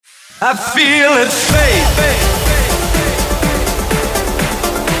I feel it fade.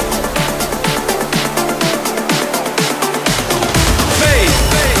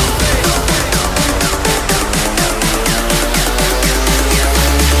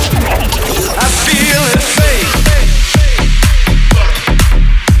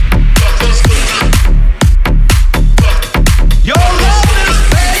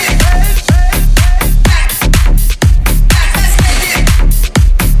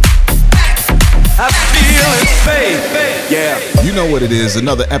 You know what it is,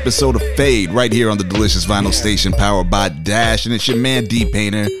 another episode of Fade right here on the Delicious Vinyl Station powered by Dash, and it's your man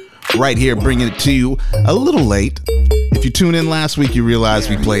D-Painter right here bringing it to you a little late. If you tuned in last week, you realize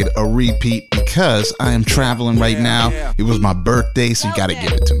we played a repeat because I am traveling right now. It was my birthday, so you gotta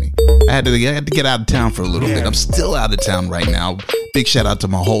give it to me. I had to get out of town for a little bit. I'm still out of town right now. Big shout out to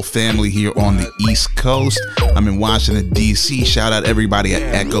my whole family here on the East Coast. I'm in Washington, D.C. Shout out everybody at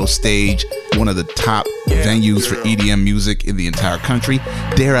Echo Stage, one of the top venues for EDM music in the entire country.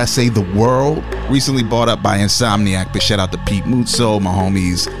 Dare I say the world. Recently bought up by Insomniac, but shout out to Pete Muzzo, my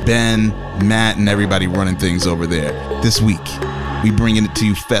homies Ben, Matt, and everybody running things over there. This week, we bringing it to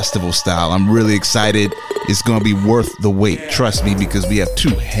you festival style. I'm really excited. It's going to be worth the wait. Trust me, because we have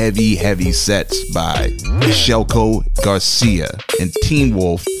two heavy sets by Shelco Garcia and Teen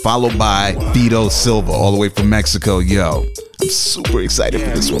Wolf, followed by Vito Silva, all the way from Mexico. Yo, I'm super excited for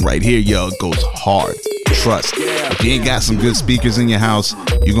this one right here. Yo, it goes hard. Trust. If you ain't got some good speakers in your house,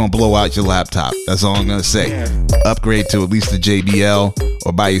 you're going to blow out your laptop. That's all I'm going to say. Upgrade to at least the JBL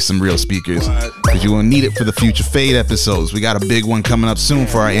or buy you some real speakers because you're going to need it for the future Fade episodes. We got a big one coming up soon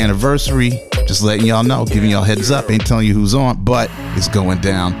for our anniversary. Just letting y'all know, giving y'all heads up. Ain't telling you who's on, but it's going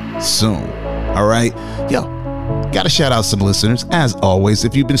down soon. All right? Yo, got to shout out some listeners. As always,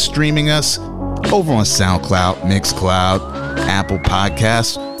 if you've been streaming us over on SoundCloud, Mixcloud, Apple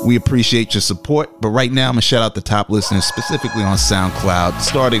Podcasts, we appreciate your support. But right now, I'm going to shout out the top listeners specifically on SoundCloud,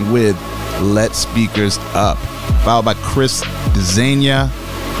 starting with Let Speakers Up, followed by Chris Desania,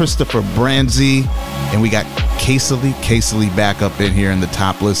 Christopher Branzi, and we got Casely back up in here in the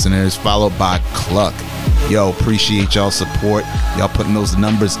top listeners, followed by Cluck. Yo, appreciate y'all support. Y'all putting those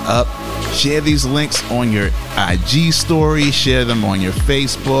numbers up. Share these links on your IG story. Share them on your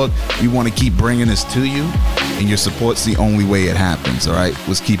Facebook. We want to keep bringing this to you, and your support's the only way it happens, all right?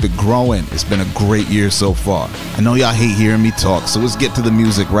 Let's keep it growing. It's been a great year so far. I know y'all hate hearing me talk, so let's get to the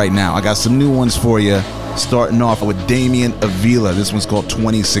music right now. I got some new ones for you. Starting off with Damien Avila. This one's called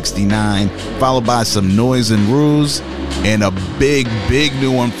 2069, followed by some Noise and Ruse, and a big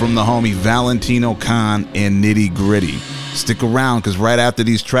new one from the homie Valentino Khan and Nitty Gritty. Stick around, because right after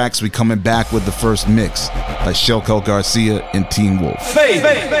these tracks, we coming back with the first mix by Shelco Garcia and Teen Wolf.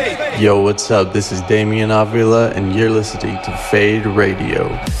 Yo, what's up? This is Damien Avila, and you're listening to Fade Radio.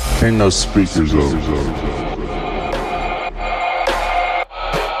 Turn those speakers over.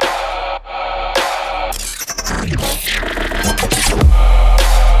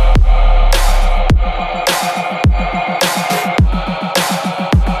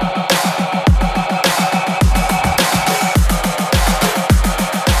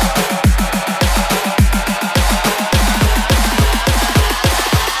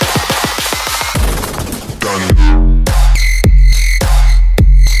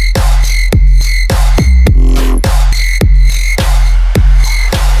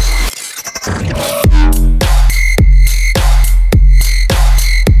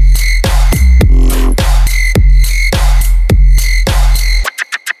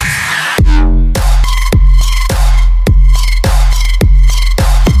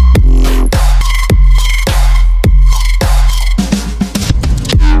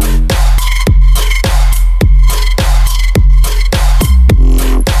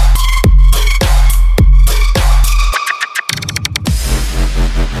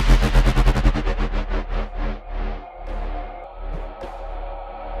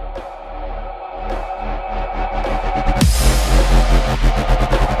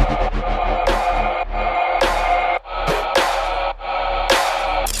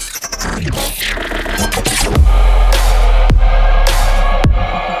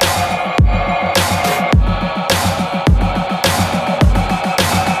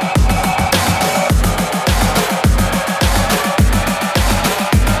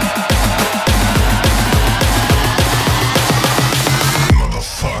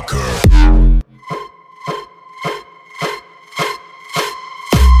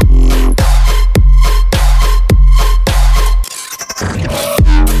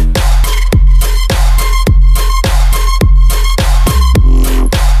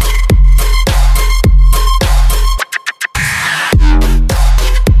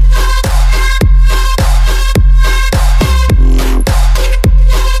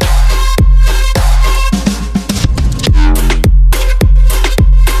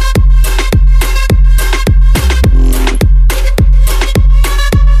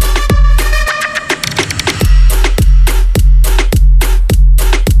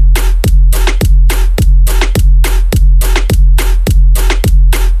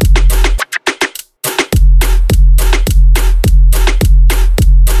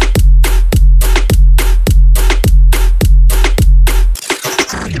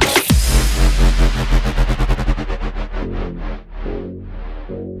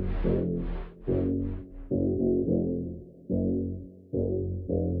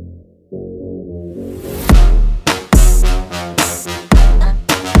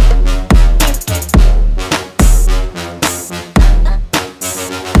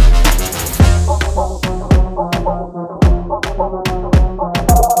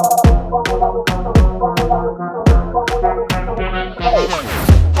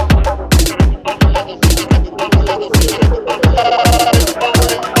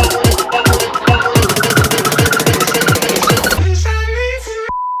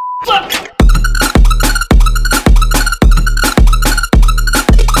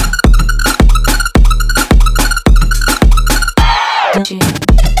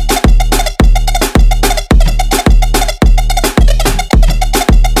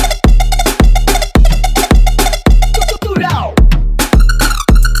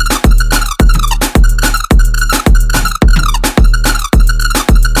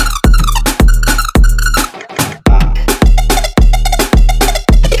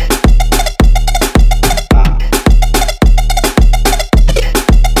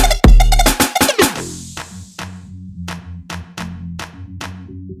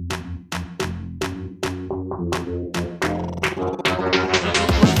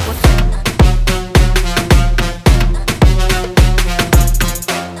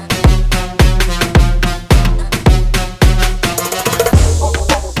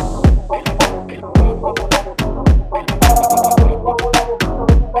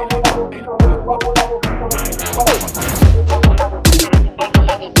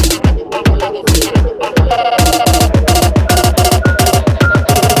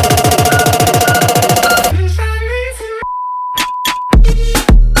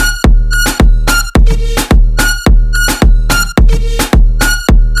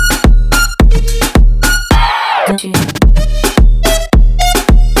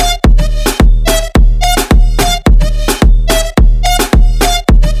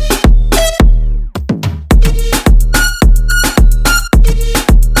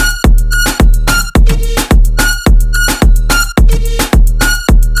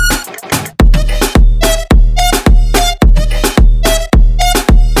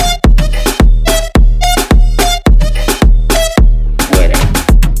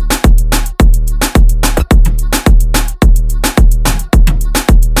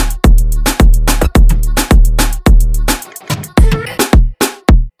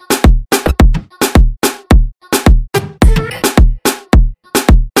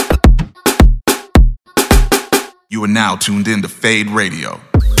 You are now tuned in to Fade Radio.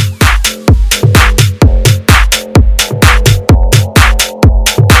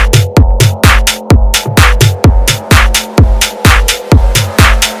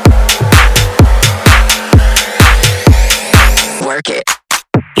 Work it.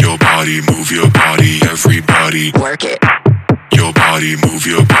 Your body, move your body, everybody. Work it. Your body, move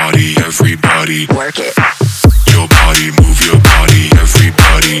your body, everybody. Work it. Your body, move your body,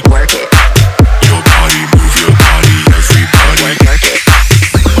 everybody. Work it. Your body, move your body, everybody. Work it.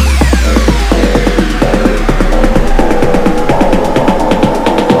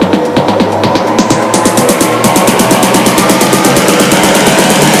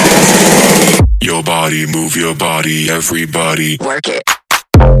 Your body, move your body, everybody. Work it.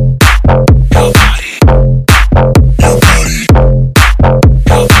 Your body. Your body.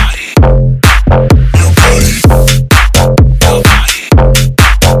 Your body. Your body. Your body. Your body. Your body.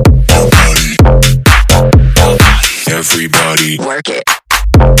 Everybody. Work it. Your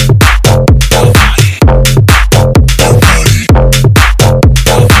body. Your body.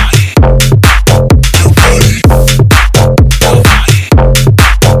 Your body. Your body. Your body. Your body.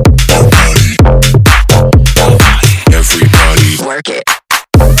 Your body. Everybody. Work it.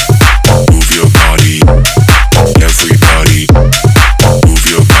 Move your body. Everybody. Move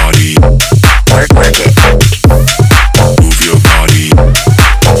your body. Work it. Move your body.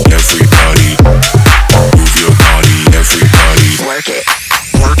 Everybody. Move your body. Everybody. Work it.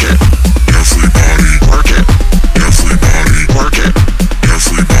 Work it. Everybody. Work it. Everybody. Work it.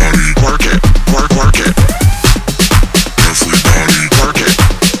 Everybody. Work it. Work it. Everybody. Work it. Everybody. Work it. Everybody. Work it. Work it. Work it. Work it.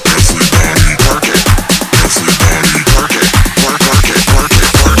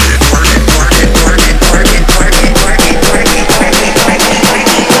 it. Work it. Work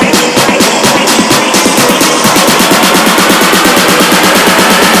it. Work it. Work it. Work it. Work it.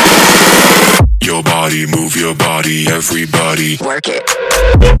 Your body, move your body, everybody. Work it.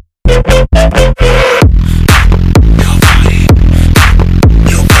 Your body. Your body.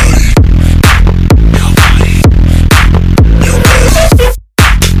 Your body. Your body. Your body.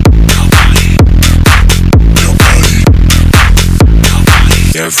 Your body. Your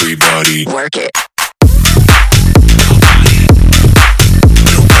body. Everybody. Work it. Your body.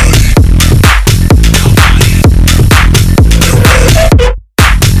 Your body. Your body. Your body. Your body.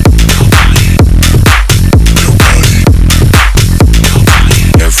 Your body. Your body.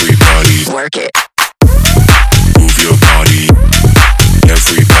 Everybody. Work it. Move your body.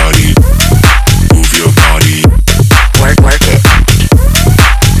 Everybody. Move your body. Work it.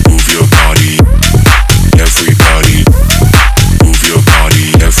 Move your body. Everybody. Move your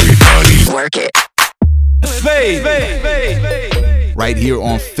body. Everybody. Work it. Right here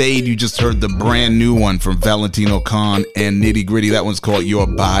on Fade, you just heard the brand new one from Valentino Khan and Nitty Gritty. That one's called Your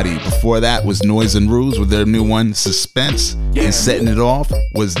Body. Before that was Noise and Ruse with their new one, Suspense. And setting it off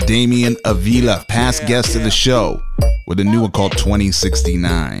was Damien Avila, past guest of the show, with a new one called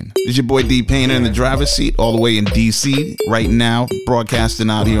 2069. This is your boy D Painter in the driver's seat, all the way in DC right now, broadcasting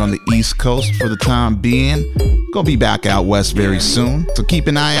out here on the East Coast for the time being. Gonna be back out west very soon, so keep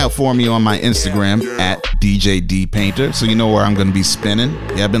an eye out for me on my Instagram at DJ D Painter, so you know where I'm gonna be spinning.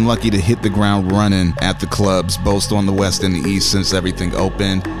 Yeah, I've been lucky to hit the ground running at the clubs, both on the west and the east since everything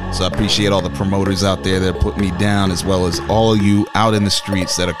opened. So I appreciate all the promoters out there that put me down, as well as all of you out in the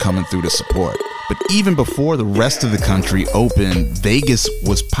streets that are coming through to support. But even before the rest of the country opened, Vegas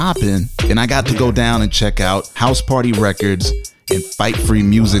was popping, and I got to go down and check out House Party Records and Fight Free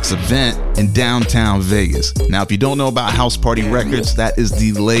Music's event in downtown Vegas. Now, if you don't know about House Party Records, that is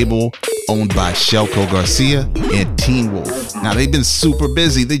the label owned by Shelco Garcia and Teen Wolf. Now, they've been super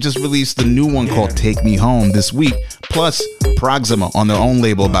busy. They just released a new one called Take Me Home this week, plus Proxima on their own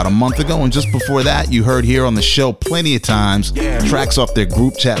label about a month ago. And just before that, you heard here on the show plenty of times tracks off their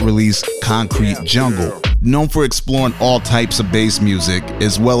group chat release, Concrete Jungle. Known for exploring all types of bass music,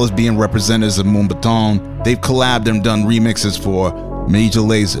 as well as being representatives of Moonbaton, they've collabed and done remixes for Major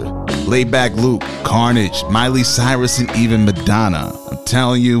Lazer, Laidback Luke, Carnage, Miley Cyrus, and even Madonna. I'm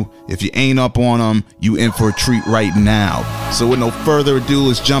telling you, if you ain't up on them, you in for a treat right now. So with no further ado,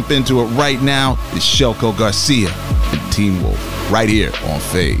 let's jump into it right now. It's Shelco Garcia and Teen Wolf, right here on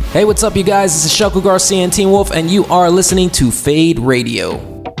Fade. Hey, what's up, you guys? This is Shelco Garcia and Teen Wolf, and you are listening to Fade Radio.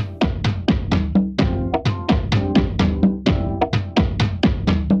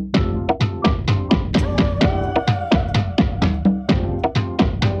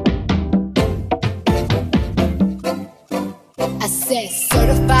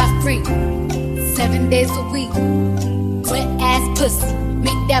 Certified free, 7 days a week. Wet ass pussy,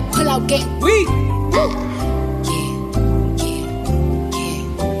 make that pull out game weak.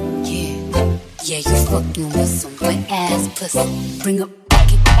 Yeah, you fucking with some wet ass pussy. Bring a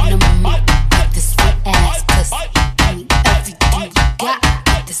bucket and I'm with this wet ass pussy. I need everything you got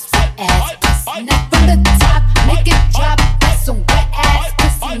with this wet ass pussy. Now from the top, make it drop. That's some wet ass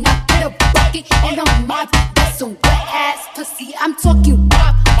pussy. Now get a bucket and I'm that's some wet ass pussy. I'm talking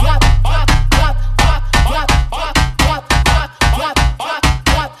wop, wop, wop, wop, wop, wop, wop, wop, wop, wop, wop,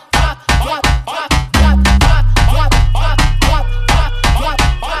 wop,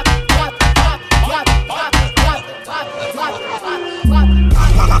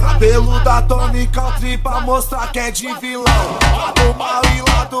 Cabelo da Tony Country pra mostrar que é de vilão. Lado mal e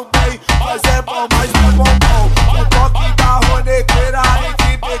lado bem, mas é bom, O toque da roneteira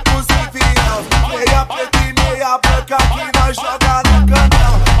entre becos e vião. Meia preta e meia branca que nós joga no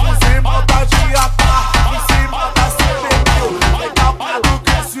canal. Os irmãos tá de apá, em cima da CB1000. Vem tapado,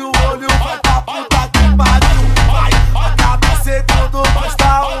 cresce o olho, vai pra puta que pariu. Vai, a cada segundo nós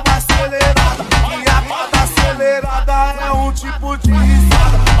dá uma acelerada. E a cada acelerada é um tipo de risada.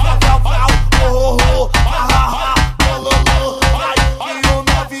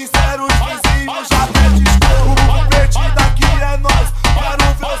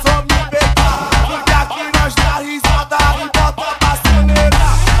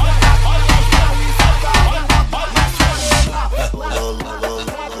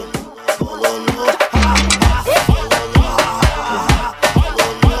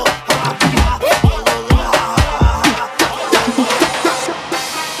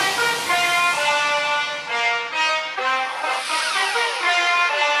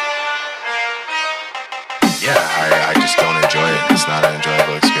 I just don't enjoy it. It's not an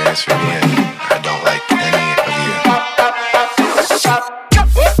enjoyable experience for me, and I don't like any of you.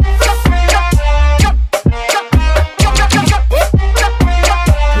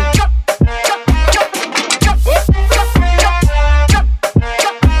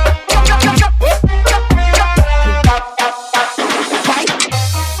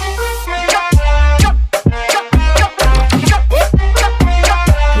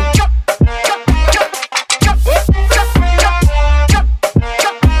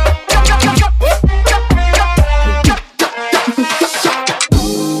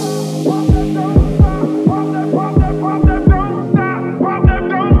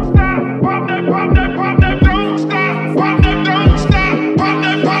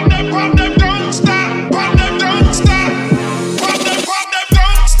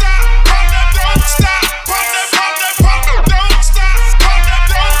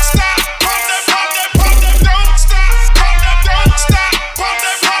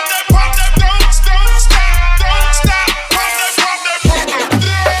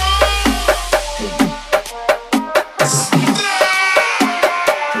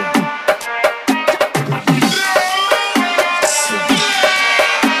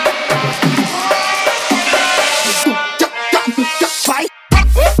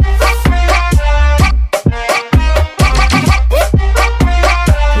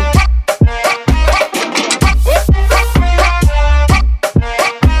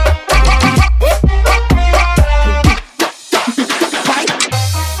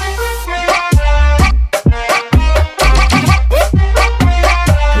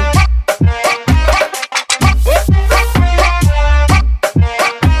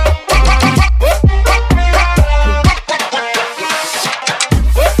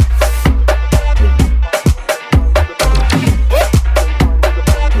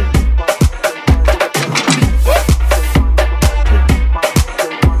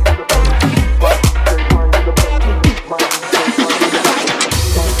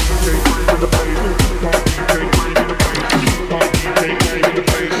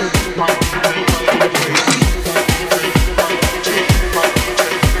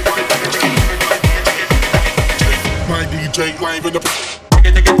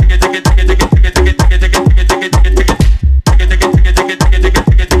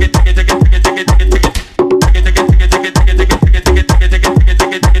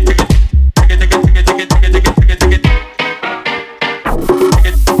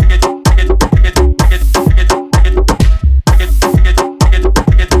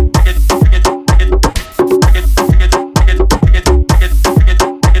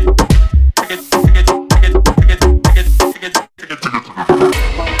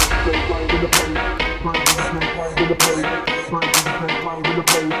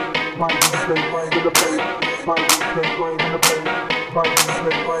 My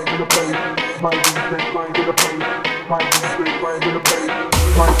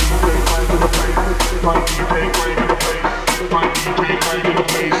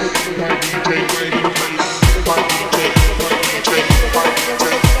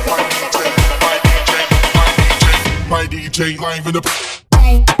DJ live in the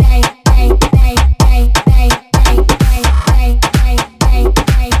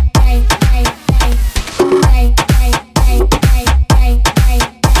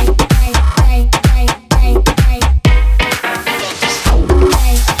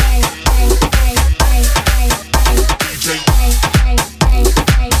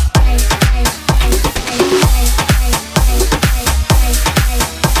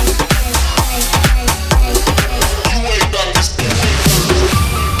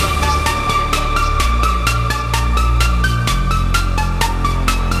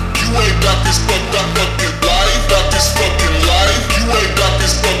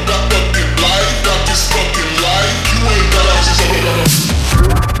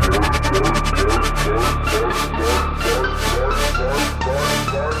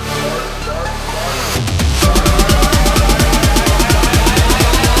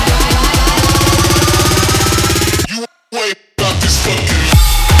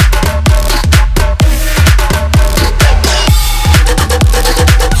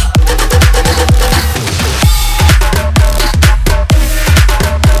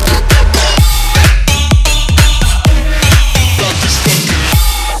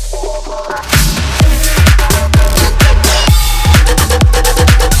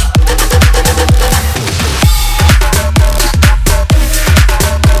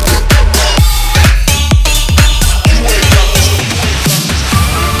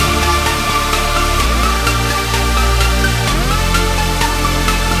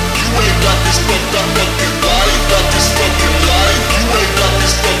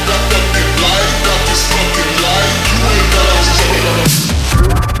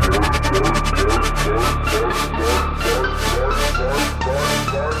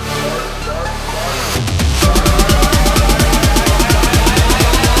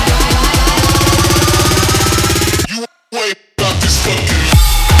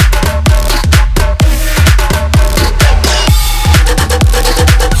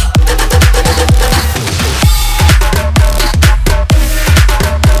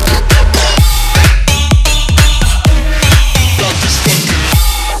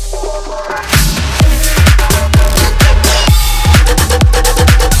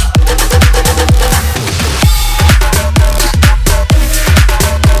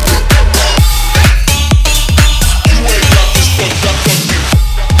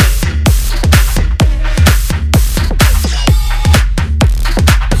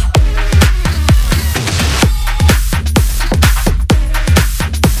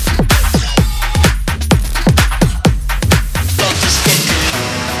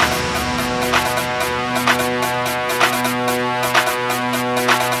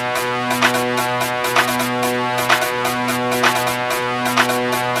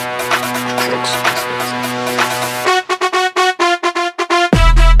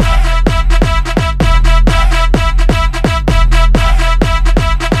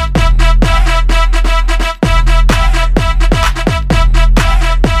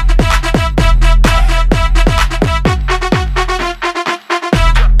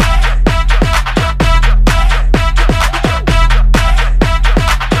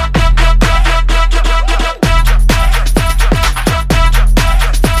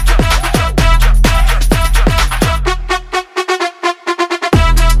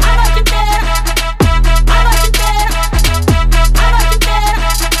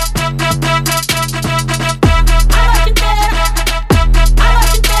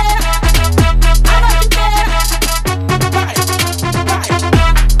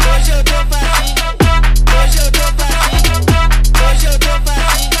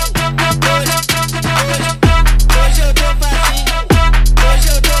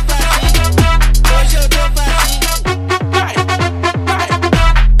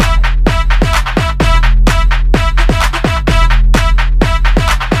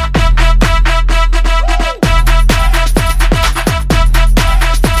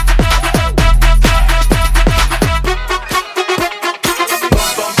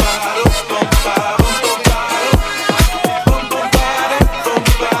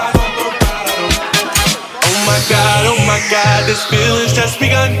God, this feeling's just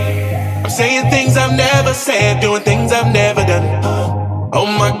begun. I'm saying things I've never said, doing things I've never done. Oh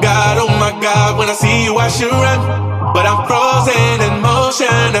my God, when I see you I should run, but I'm frozen in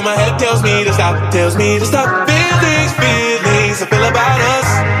motion and my head tells me to stop, feelings I feel about us.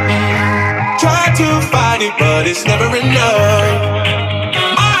 Try to find it but it's never enough.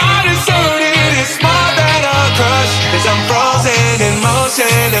 My heart is hurting, it's more than a crush, 'cause I'm frozen in motion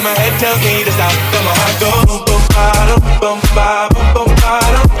and my head tells me to stop. Then my heart goes boom boom bottom, boom ba boom boom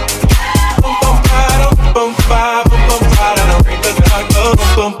bottom, boom boom bottom, boom ba boom boom bottom. Cause my heart goes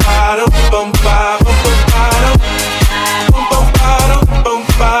boom bottom, boom ba boom boom bottom, boom boom bottom, boom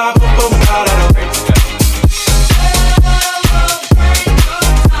ba boom boom bottom.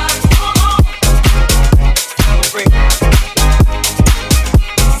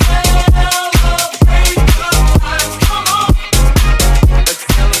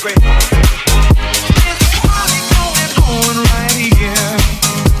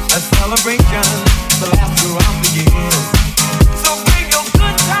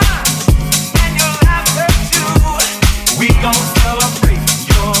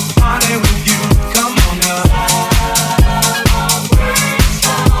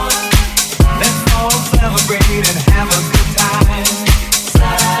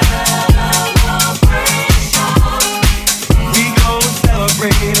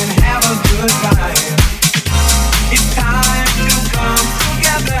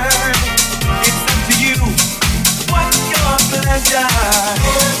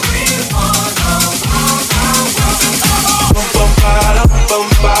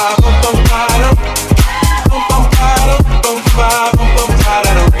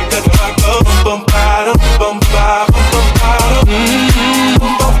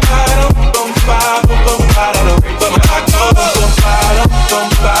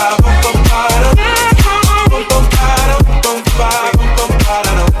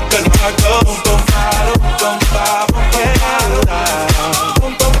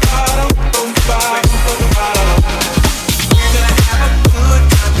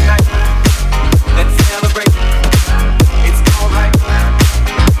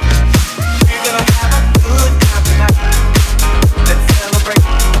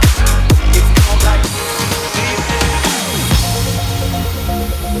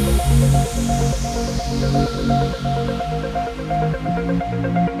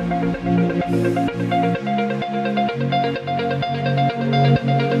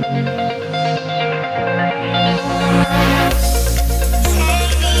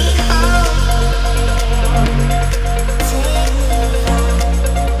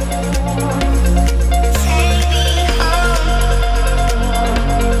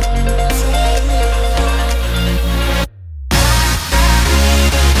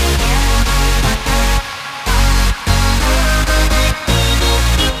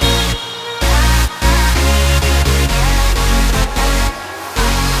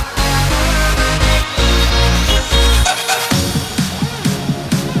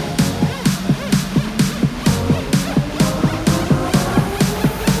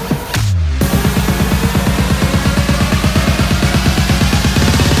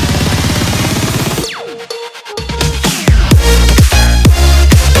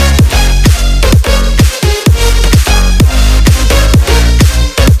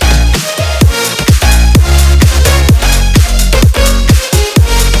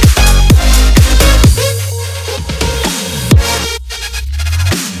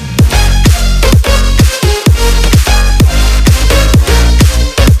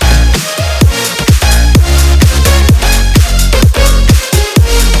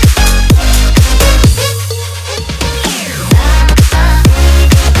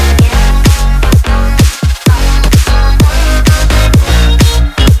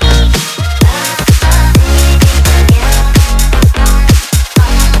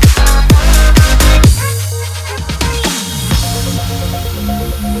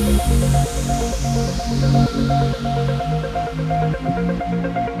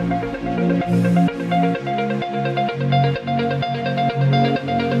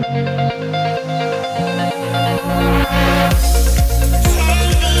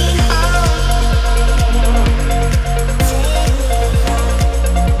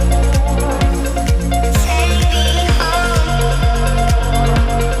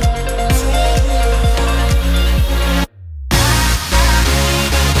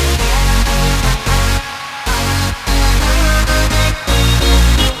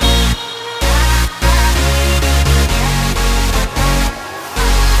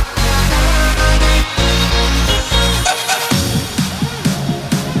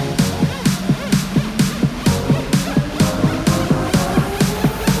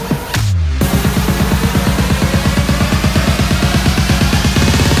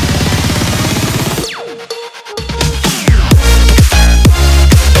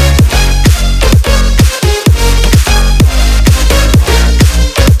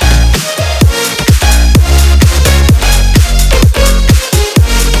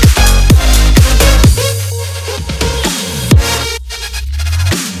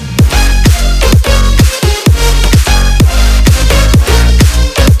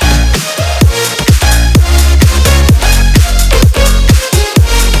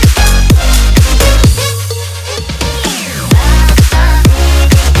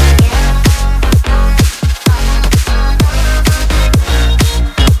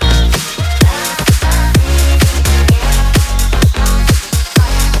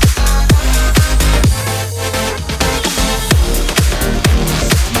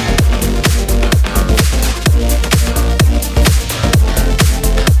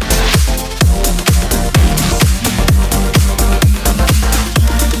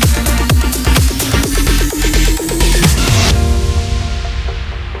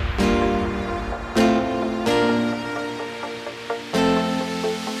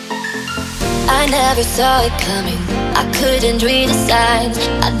 never saw it coming. I couldn't read the signs.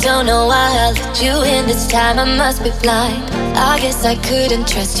 I don't know why I let you in this time. I must be blind. I guess I couldn't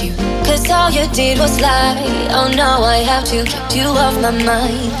trust you, 'cause all you did was lie. Oh no, I have to keep you off my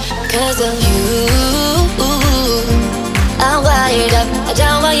mind. 'Cause of you, I'm wired up. I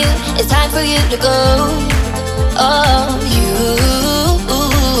don't want you, it's time for you to go. Oh, you,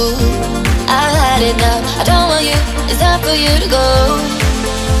 I've had it now. I don't want you, it's time for you to go.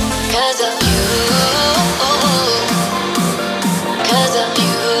 'Cause of you, 'cause of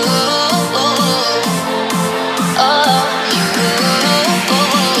you, oh, you,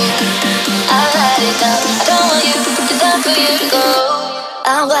 I've had it now. I don't want you, it's time for you to go.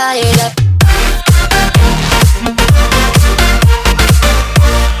 I'm wired up.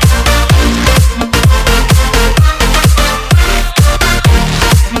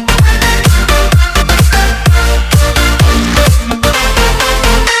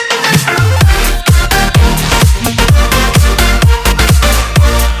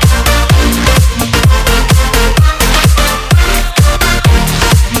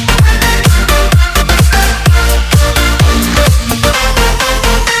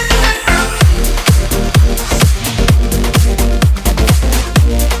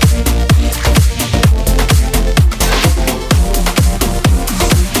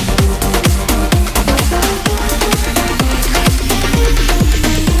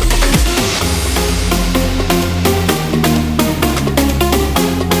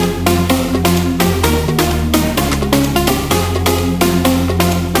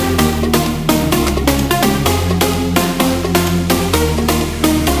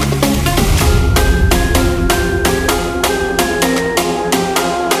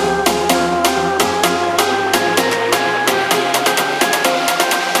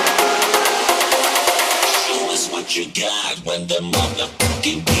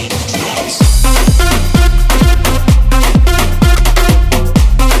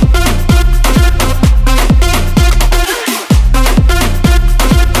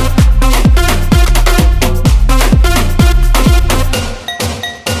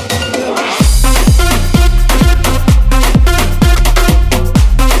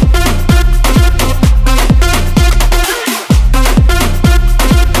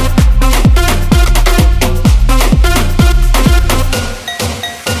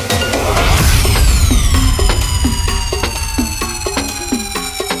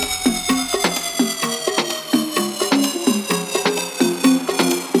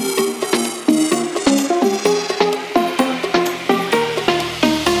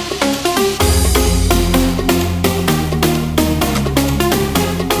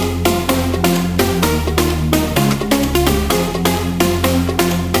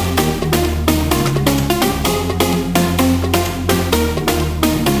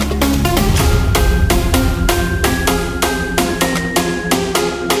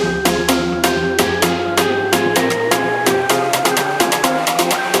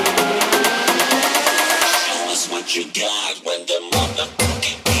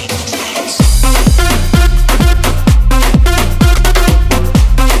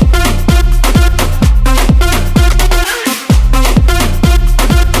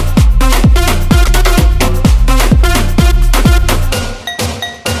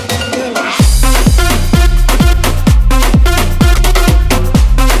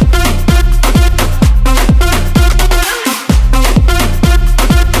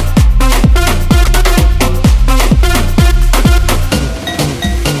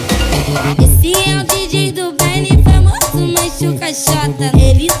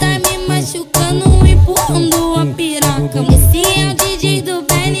 Ele tá me machucando, empurrando a piroca. Esse é o DJ do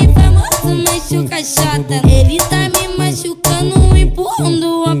Benny, famoso macho caixota. Ele tá me machucando,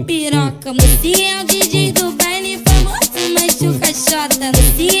 empurrando a piroca. Esse é o DJ do Benny, famoso macho caixota.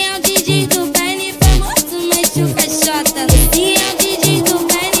 Esse é o DJ do Benny, famoso macho caixota. Esse é o DJ do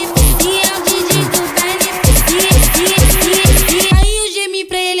Benny, esse é o DJ do Benny. Aí eu gemi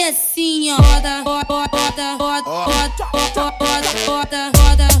pra ele assim, ó. Roda, roda, roda, roda, roda, roda, roda.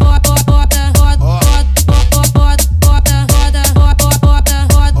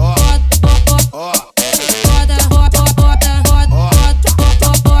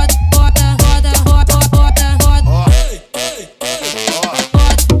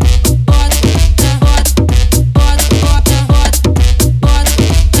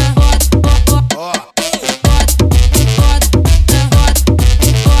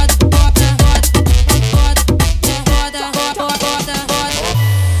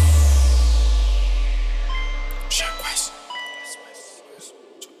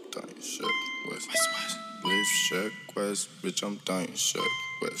 Bitch, I'm dying shit.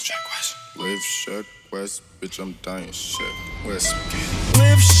 West. Live Shack West, bitch, I'm dying Shack West.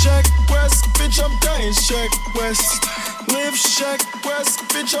 Live Shack West, bitch, I'm dying Shack West. Live Shack West,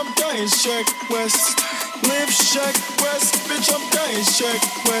 bitch, I'm dying Shack West. Live Shack West, bitch, I'm dying Shack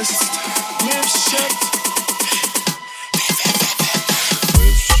West. Live Shack.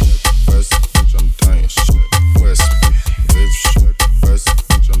 Live Shack West, bitch, I'm dying Shack West. Live Shack West,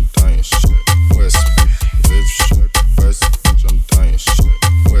 bitch, I'm dying Shack West. Live Shack West, bitch, I'm dying Shack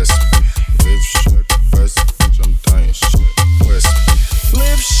West. Live Shack West, bitch, I'm dying Shack West.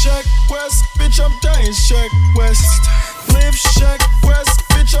 Live Shack West, bitch, I'm dying Shack West. Live Shack West,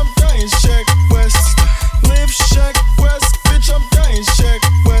 bitch, I'm dying Shack West. Live Shack West, bitch, I'm dying Shack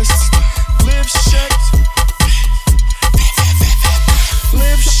West. Live Shack.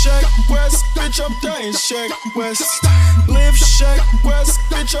 Live Shack West, bitch, I'm dying Shack West. Live Shack West,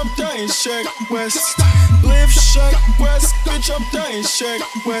 bitch, I'm dying Shack West. Live Shack West, bitch, I'm dying Shack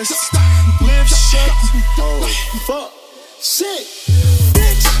West. Live Shack. Oh fuck, shit,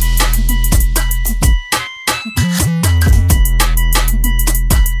 bitch.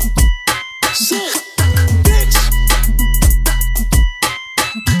 Shit, bitch.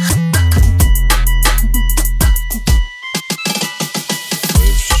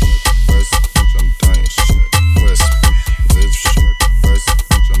 Live Shack West, bitch, I'm dying Shack West. Live Shack West,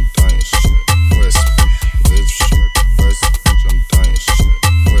 bitch, I'm dying Shack West. Live Shack West, bitch, I'm dying Shack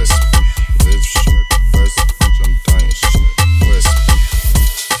West. Live Shack West, bitch, I'm dying Shack West.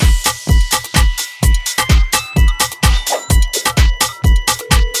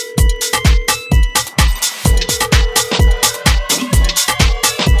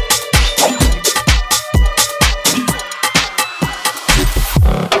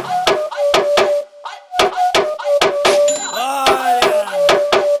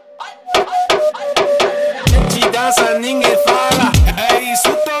 Gente dança, ninguém fala. É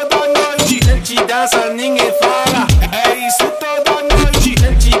isso toda noite. Gente dança, ninguém fala. É isso toda noite.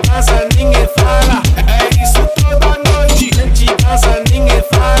 Gente dança, ninguém fala. É isso toda noite. Gente dança, ninguém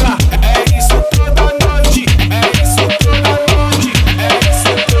fala. É isso toda noite. É isso toda noite. É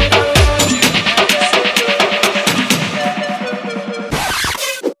isso toda noite. É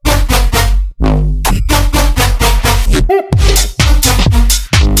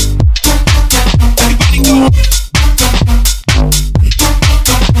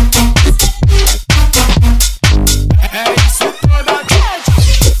isso toda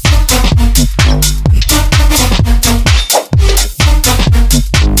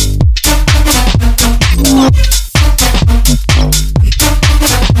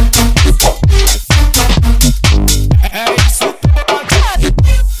É isso toda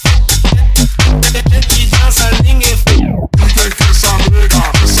Gente dança, ninguém Tem que essa briga.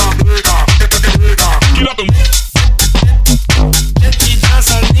 Gente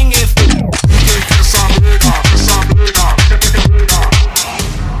dança, ninguém Tem que essa briga.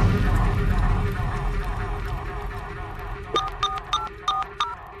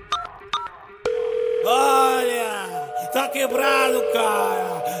 Olha, tá quebrado,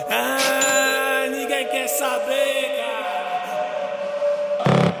 cara. Ah, ninguém quer saber, cara.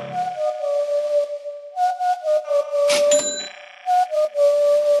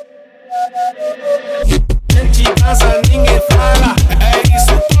 Gente dança, ninguém fala. É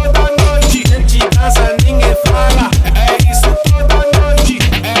isso toda noite. Gente dança, ninguém fala. É isso toda noite.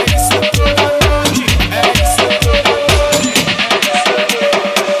 É isso toda noite. É isso toda noite. É isso toda noite.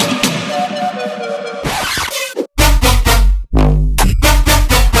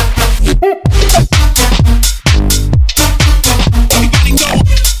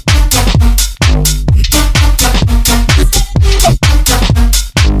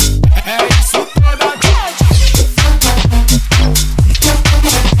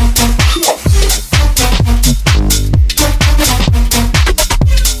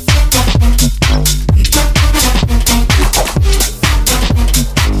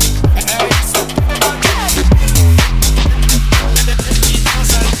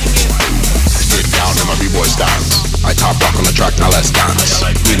 Get down in my b-boy stance. I top rock on the track, now let's dance.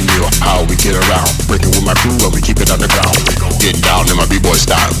 Bring you how we get around. Breaking with my crew and we keep it underground. Get down in my b-boy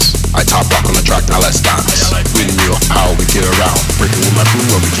stance. I top rock on the track, now let's dance. Bring you how we get around. Breaking with my crew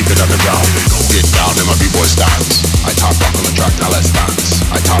and we keep it underground. Get down in my b-boy stance. I top rock on the track, now let's dance.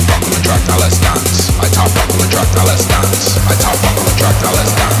 I top rock on the track, now let's dance. I top rock on the track, now let's dance. I top rock on the track, now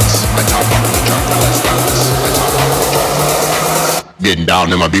let's dance. I top rock on the track, now let's dance. I top rock on the track, now let's dance. Getting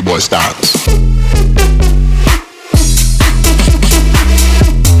down in my b-boy stance.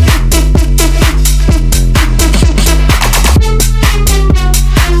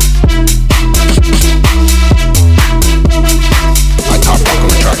 I top rock on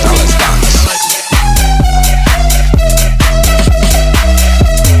the track, now let's dance.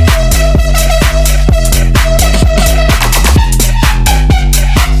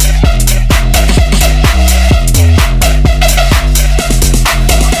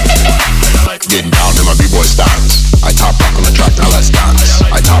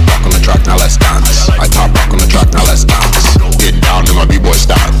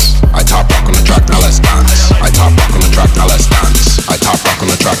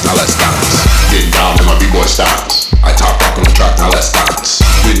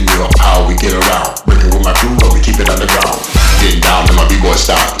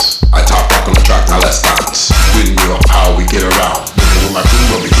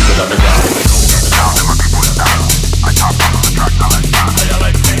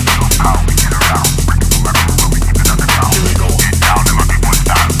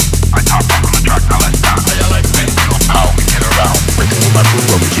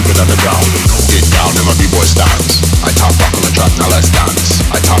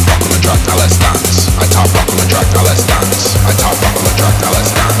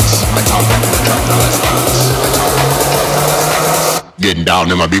 Getting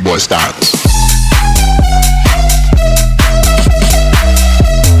down in my b-boy stance.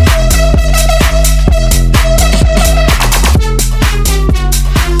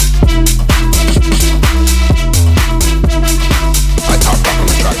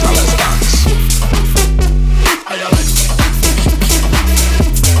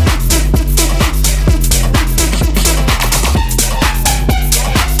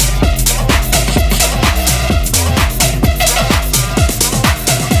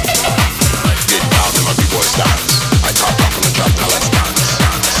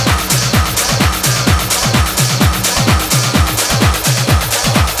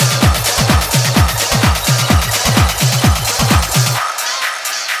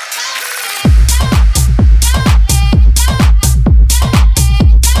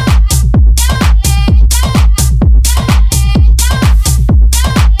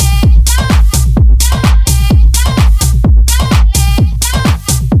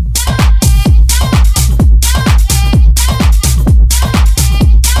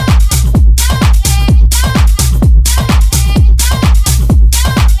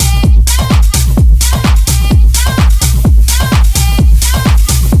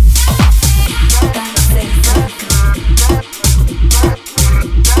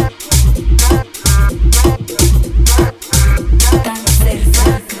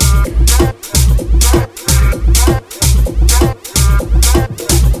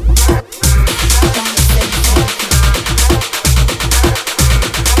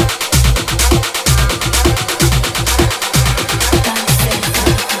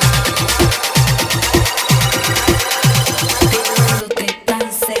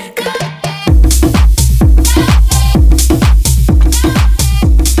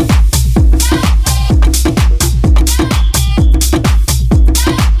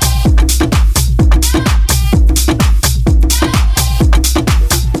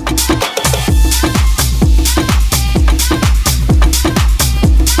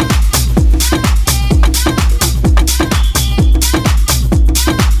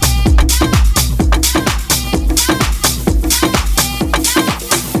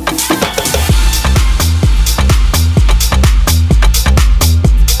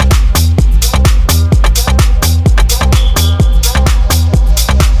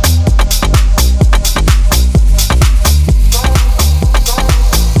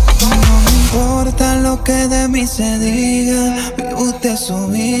 Se diga, vive usted su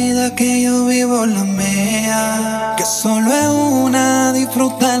vida, que yo vivo la mía. Que solo es una,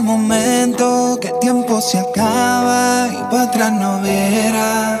 disfruta el momento, que el tiempo se acaba y para atrás no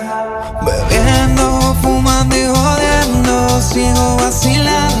viera. Bebiendo, fumando y jodiendo, sigo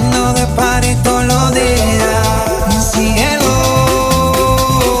vacilando de party todos los días. Mi cielo.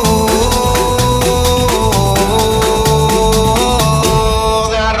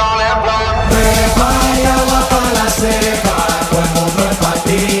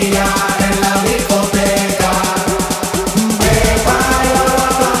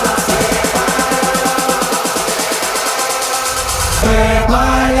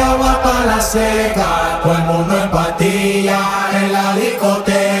 Seca, todo el mundo en patilla en la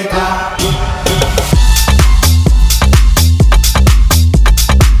discoteca.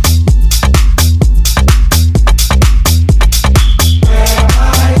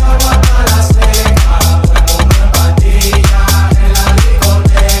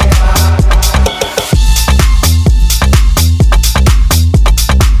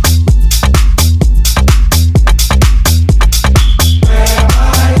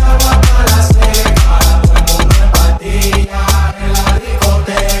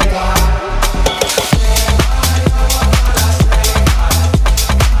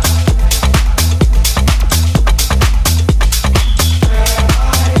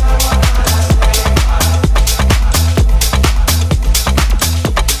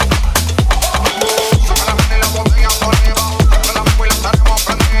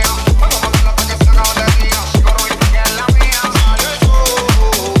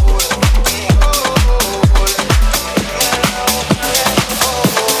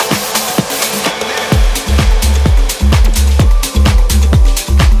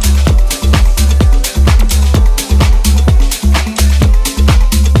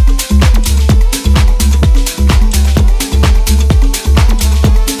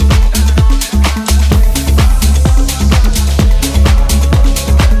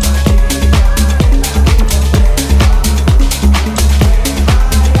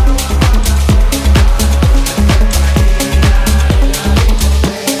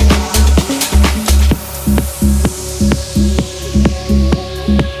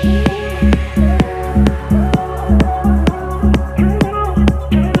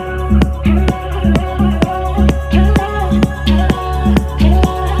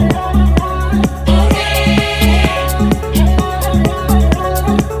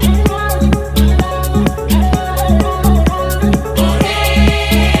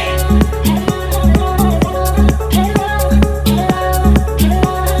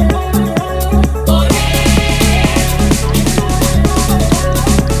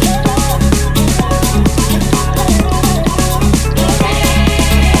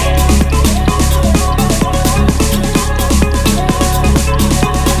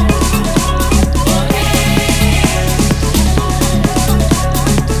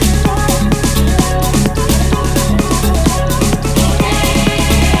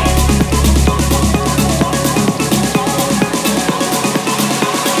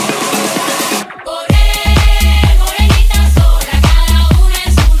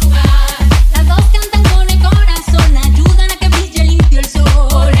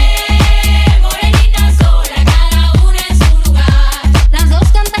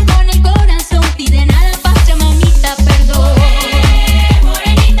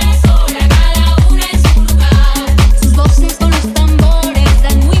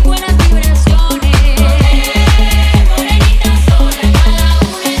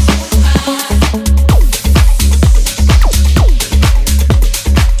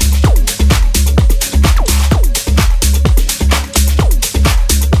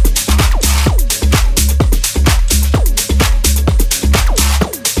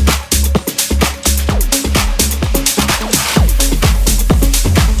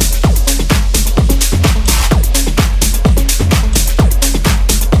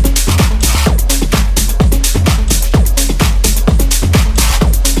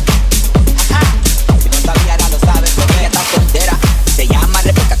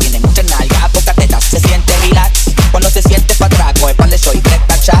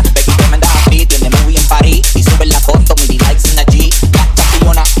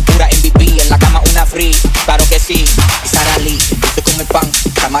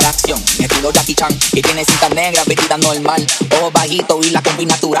 estilo Jackie Chan. Y tiene cinta negra, vestida normal, ojos bajitos y la combi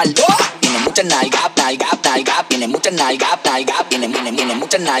natural. Tiene mucha nalga, nalga, nalga. Tiene mucha nalga, nalga. Tiene mucha nalga,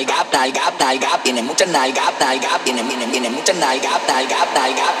 nalga, nalga. Tiene mucha nalga, nalga. Tiene mucha nalga, nalga,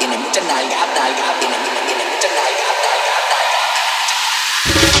 nalga. Tiene mucha nalga, nalga. Tiene mucha nalga, nalga.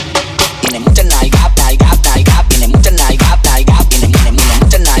 Tiene mucha nalga, nalga, nalga. Tiene mucha nalga, nalga. Tiene mucha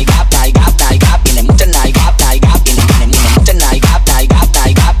nalga, nalga, nalga. Tiene mucha nalga, nalga. Tiene mucha nalga, nalga,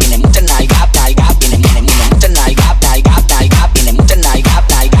 nalga. Tiene mucha nalga, nalga. Tiene mucha nalga, nalga,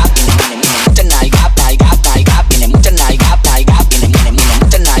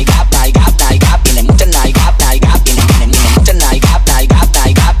 nalga. Tiene mucha nalga, nalga. Tiene mucha nalga, nalga, nalga. Tiene mucha nalga, nalga. Tiene mucha nalga, nalga,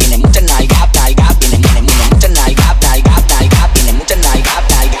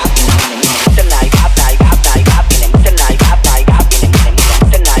 nalga. Tiene mucha nalga,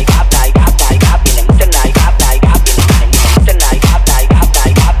 nalga. Tiene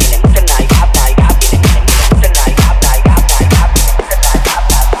mucha nalga, nalga, nalga. Tiene mucha nalga, nalga. Tiene mucha nalga, nalga,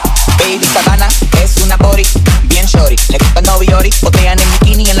 nalga. Tiene mucha nalga, nalga. Le gusta noviori, botean en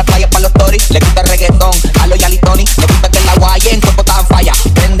bikini en la playa pa' los toris. Le gusta el reggaetón, a los Yalitoni. Le gusta que la guaye en cuerpo tan falla.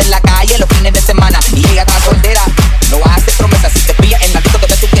 Prende en la calle los fines de semana y ella está soltera. No hace promesas, si te pilla en la disco te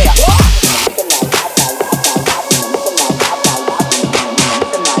besuquea.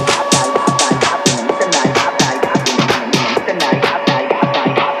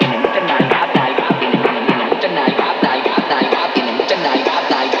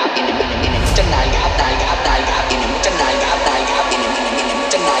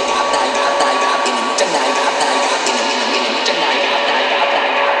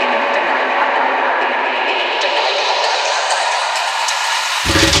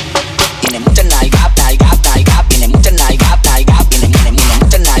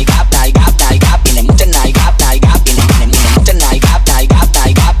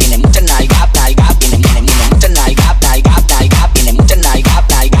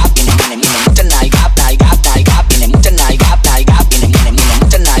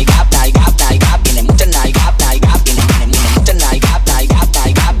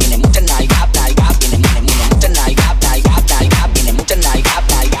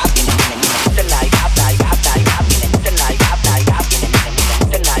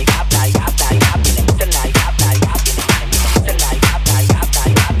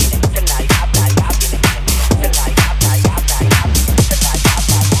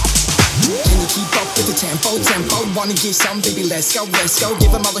 Wanna get some, baby, let's go.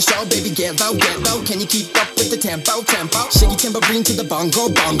 Give them all a show, baby, get low. Can you keep up with the tempo? Shake your tambourine to the bongo.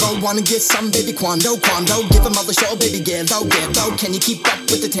 Wanna get some, baby, quando. Give them all a show, baby, get low. Can you keep up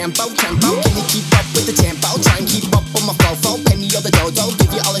with the tempo? Can you keep up with the tempo? Try and keep up on my flow. Pay me all the dodo, give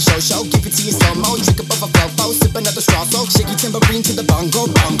you all a show. Give it to you slow-mo, drink up of a flow. Sip another straw, so shake your tambourine to the bongo.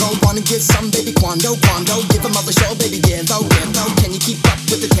 Wanna get some, baby, quando. Give them all a show, baby, get low. Can you keep up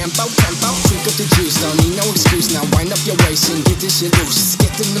with the tempo? Drink up the juice, don't need no excuse now. Wind up your waist and get this shit loose.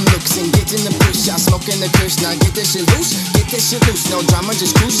 Get in the looks and get in the push. I smoking the kush, now get this shit loose. No drama,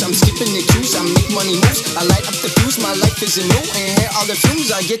 just cruise. I'm skipping the cues, I make money moves. I light up the fuse, my life is a new. And here all the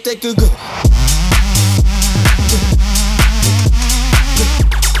fumes, I get that good.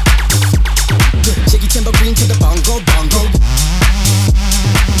 Shake your tambourine to the bongo. And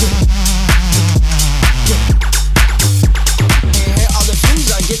here all the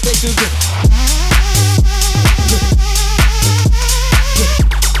fumes, I get that good.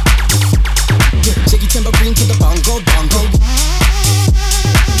 Shake your tambourine to the bongo.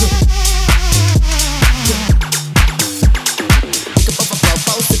 Pick up off a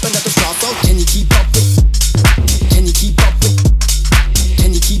flow, sip another straw. Can you keep up with? Can you keep up with?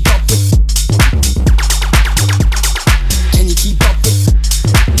 Can you keep up with? Can you keep up with?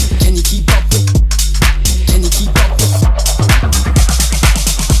 Can you keep up with? Can you keep up with?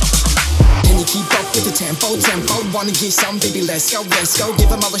 Can you keep up with the tempo? Wanna get some, baby, let's go. Give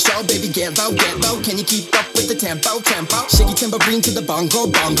them all a show, baby, get low. Can you keep up with the tempo? Shake your tambourine to the bongo.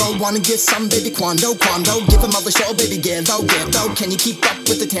 Wanna get some, baby, quando. Give them all a show, baby, get low. Can you keep up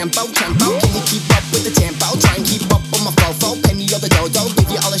with the tempo? Can you keep up with the tempo? Try and keep up on my flow. Pay me all the dodo, give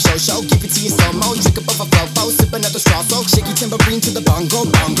you all a show. Give it to you slow-mo, drink up of a flow. Sip another straw, so shake your tambourine to the bongo.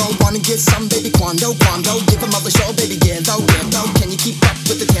 Wanna get some, baby, quando. Give them all a show, baby, get low. Can you keep up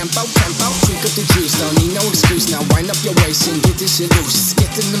with the tempo? Drink up the juice, don't need no excuse now. Wind up your waist and get this shit loose.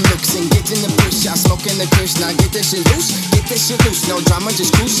 Get in the looks and get in the push. I smoking the kush, now get this shit loose. No drama,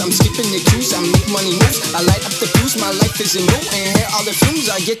 just cruise. I'm skipping the cues, I make money moves. I light up the fuse, my life is a new. And here all the fumes,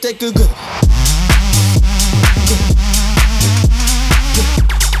 I get that good.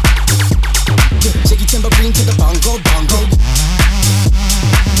 Shake your tambourine to the bongo.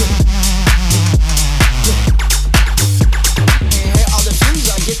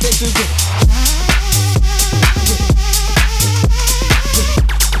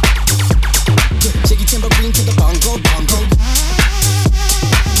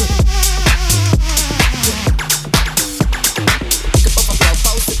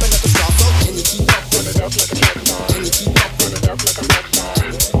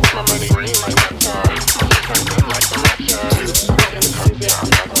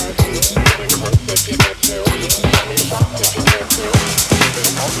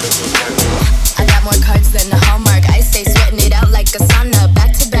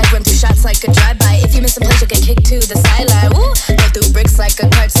 a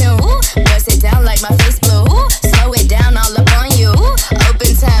cartoon. Bust it down like my face blue. Slow it down all up on you.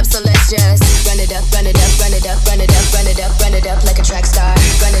 Open tab, so let's just run it up, run it up, run it up, run it up, run it up, run it up like a track star.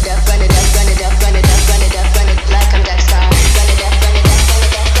 Run it up, run it up, run it up, run it up, run it up, run it like I'm Dexter. Run it up, run it up, run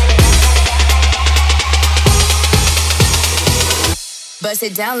it up, run it up. Bust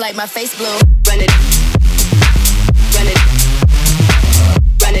it down like my face blue. Run it, run it,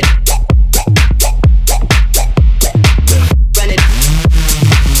 run it.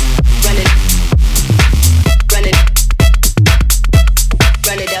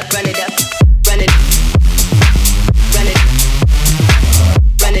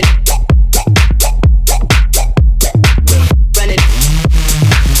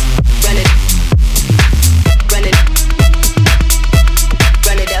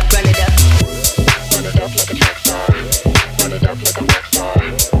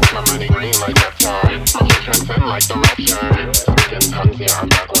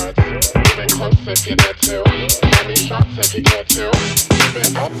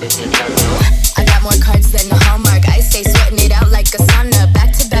 I got more cards than the Hallmark. I stay sweating it out like a sauna.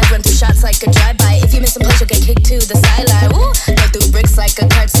 Back to back, run through shots like a drive-by. If you miss a place, you'll get kicked to the sideline. Woo, go through bricks like a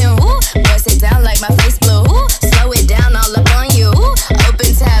cartoon. Woo, bust it down like my face blue. Woo, slow it down all up on you. Woo,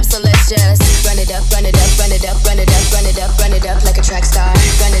 open tab, so let's just run it up, run it up, run it up, run it up, run it up, run it up like a track star.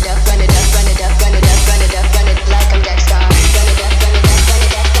 Run it up, run it up, run it up, run it up, run it up, run it like I'm Dexter. Run it up, run it up, run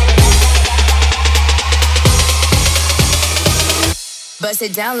it up, run it up. Bust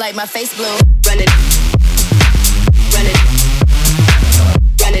it down like my face blue. Run it, run it,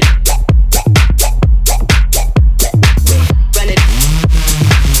 run it, run it, run it,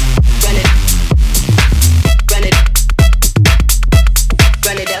 run it,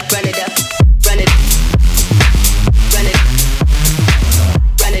 run it up, run it up, run it, run it, run it,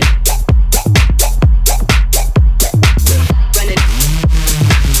 run it,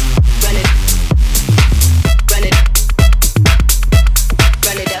 run it, run it.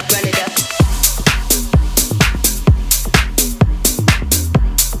 Run it up, run it up.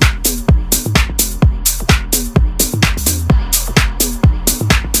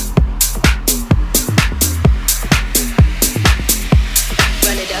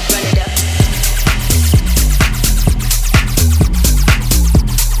 Run it up, run it up.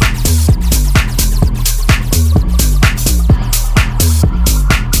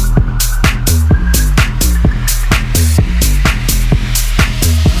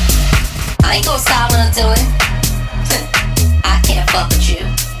 I ain't gon' stop when I do it. I can't fuck with you.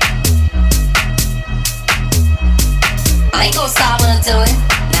 I ain't gon' stop when I do it.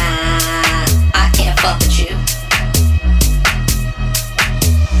 Nah, I can't fuck with you.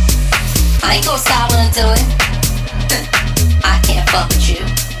 I ain't gon' stop when I do it. I can't fuck with you.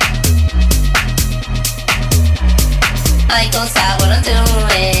 I ain't gon' stop when I do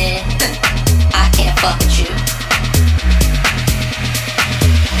it. I can't fuck with you.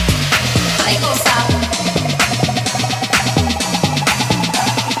 I ain't gon' stop.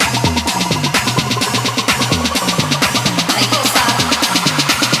 I ain't gon' stop.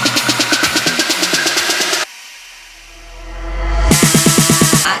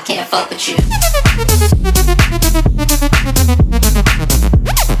 I can't fuck with you.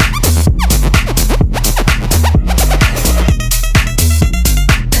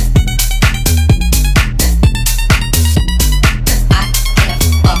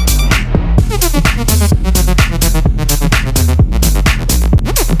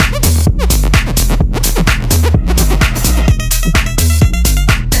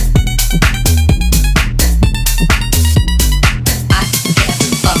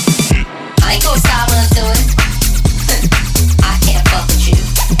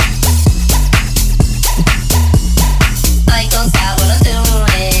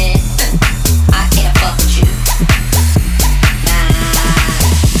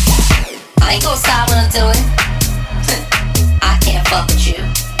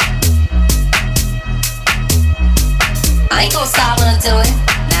 I ain't gon' stop when I do it.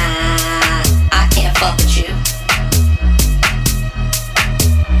 Nah, I can't fuck with you.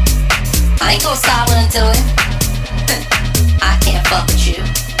 I ain't gon' stop when I do it. I can't fuck with you.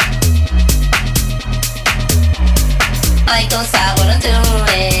 I ain't gon' stop when I do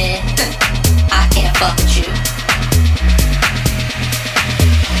it. I can't fuck with you.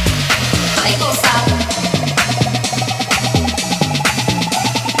 I ain't gon' stop.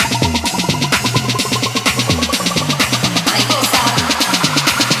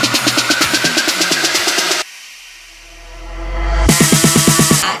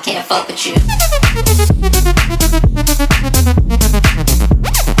 Can't fuck with you.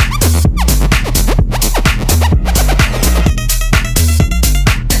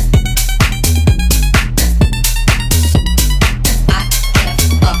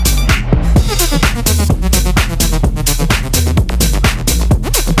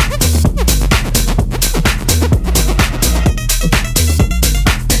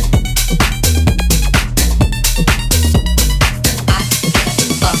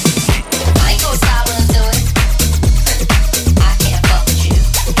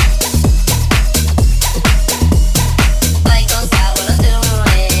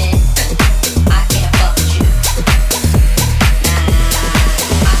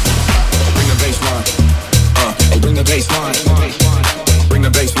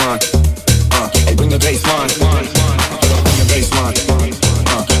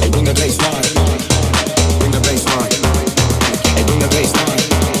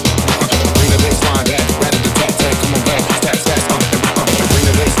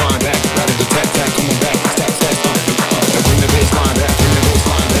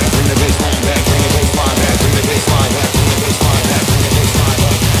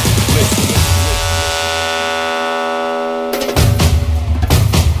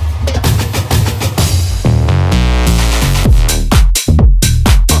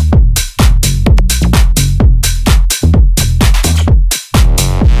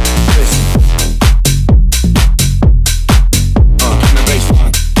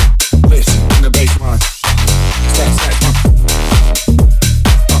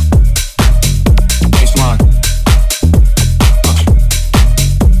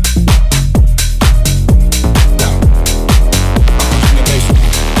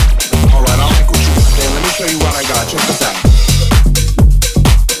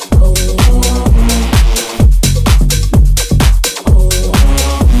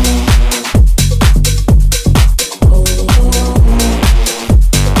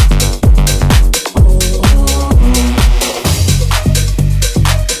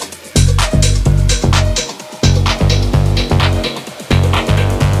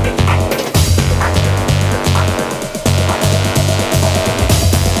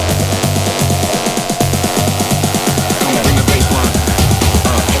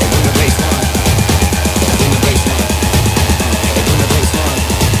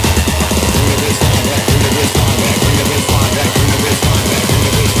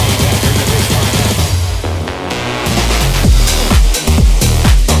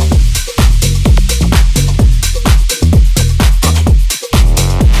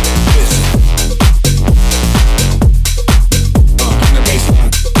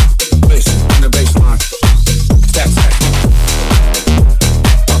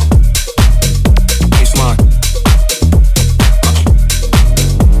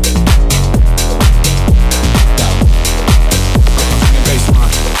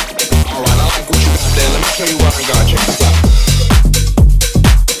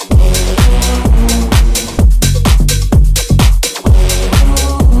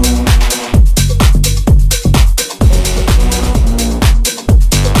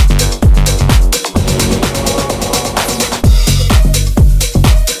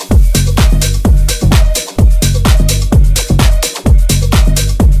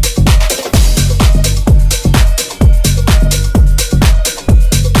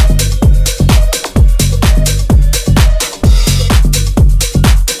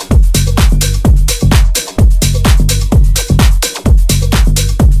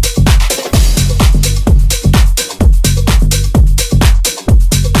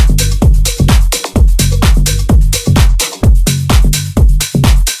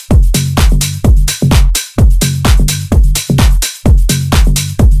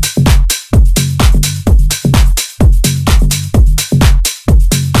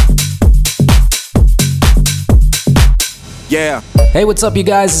 Yeah. Hey, what's up, you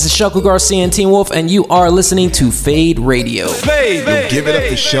guys? This is Shelco Garcia and Teen Wolf, and you are listening to Fade Radio. Yo, give it up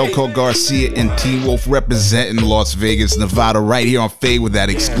to Shelco Garcia and Teen Wolf representing Las Vegas, Nevada, right here on Fade with that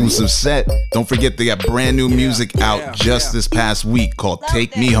exclusive set. Don't forget they got brand new music out just this past week called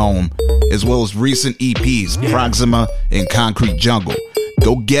Take Me Home, as well as recent EPs, Proxima and Concrete Jungle.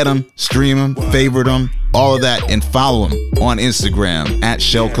 Go get them, stream them, favorite them, all of that, and follow them on Instagram at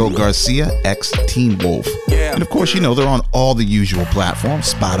Shelco Garcia x Teen Wolf. And of course, you know they're on all the usual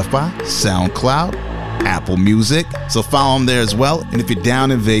platforms: Spotify, SoundCloud, Apple Music. So follow them there as well. And if you're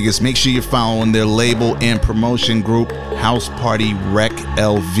down in Vegas, make sure you're following their label and promotion group, House Party Rec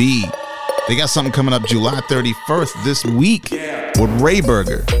LV. They got something coming up July 31st this week with Ray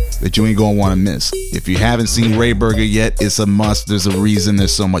Burger that you ain't gonna want to miss. If you haven't seen Ray Burger yet, it's a must. There's a reason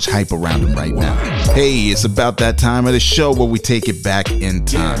there's so much hype around him right now. Hey, it's about that time of the show where we take it back in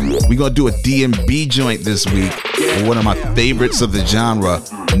time. We're gonna do a D&B joint this week with one of my favorites of the genre,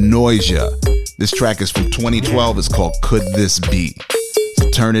 Noisia. This track is from 2012. It's called Could This Be? So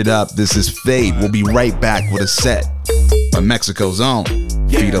turn it up. This is Fade. We'll be right back with a set by Mexico's own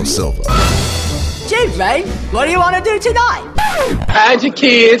Vito Silva. Gee, Ray, what do you want to do tonight? Had your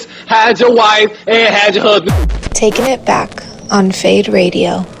kids, had your wife, and had your husband. Taking it back on Fade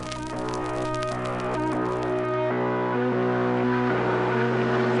Radio.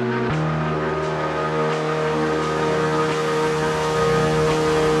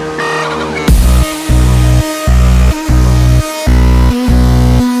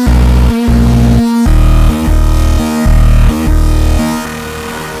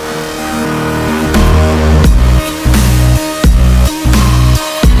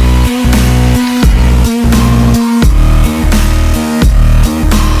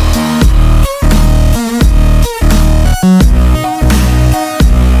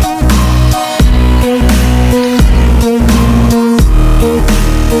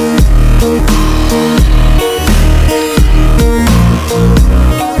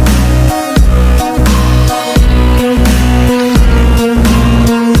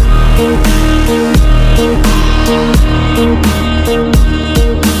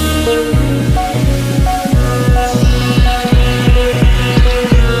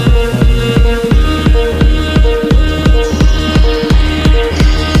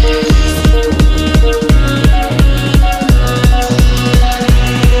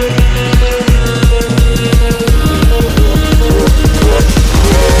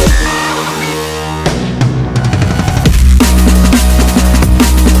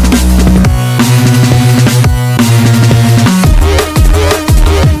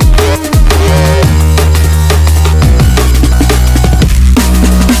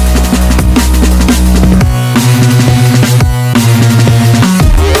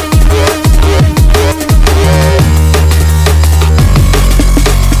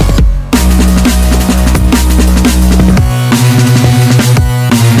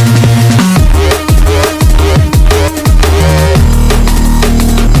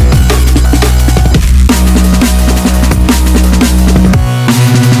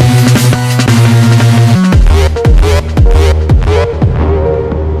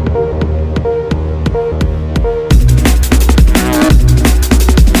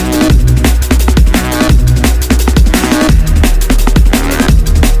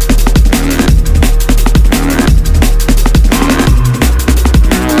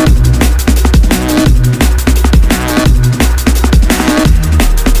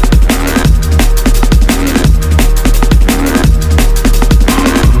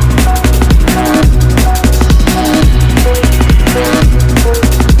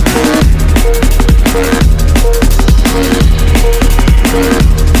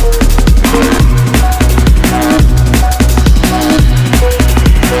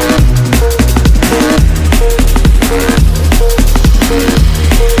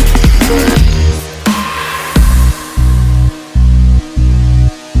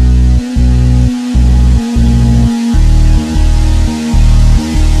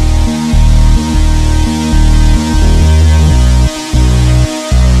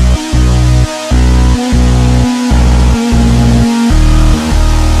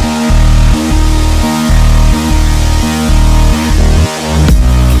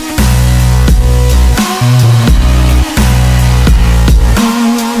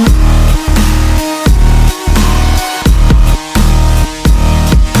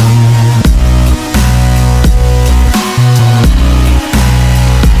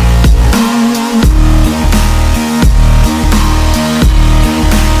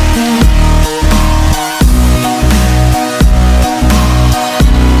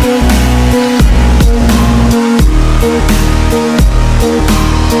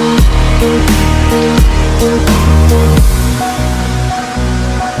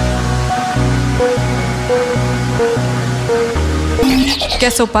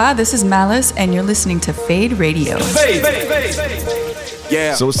 Queso Pa, this is Malice, and you're listening to Fade Radio.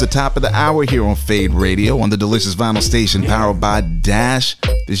 Yeah. So it's the top of the hour here on Fade Radio on the Delicious Vinyl Station, powered by Dash.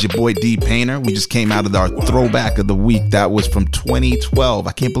 This is your boy D Painter. We just came out of our throwback of the week. That was from 2012.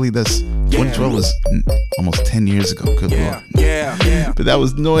 I can't believe this. 2012 was almost 10 years ago. Good Lord. Yeah. But that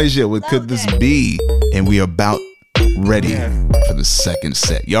was Noisia with Could This Be? And we are about ready for the second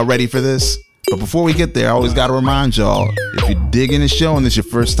set. Y'all ready for this? But before we get there, I always got to remind y'all, if you're digging the show and it's your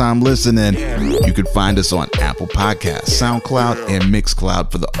first time listening, you can find us on Apple Podcasts, SoundCloud, and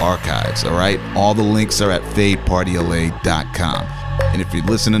Mixcloud for the archives, all right? All the links are at fadepartyla.com. And if you're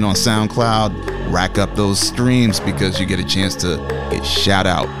listening on SoundCloud, rack up those streams because you get a chance to get shout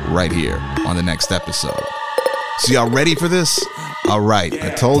out right here on the next episode. So y'all ready for this? All right, I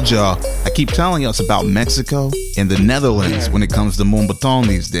told y'all, I keep telling us about Mexico and the Netherlands when it comes to Moombahton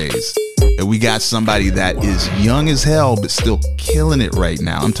these days. And we got somebody that is young as hell but still killing it right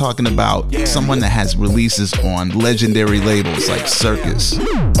now. I'm talking about someone that has releases on legendary labels like Circus.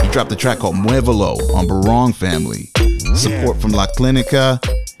 He dropped a track called Muévelo on Barong Family. Support from La Clinica.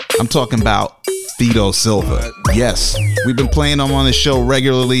 I'm talking about Fido Silva. Yes, we've been playing him on the show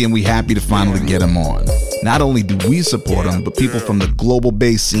regularly and we happy to finally get him on. Not only do we support him, but people from the global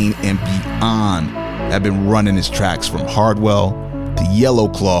bass scene and beyond have been running his tracks, from Hardwell to Yellow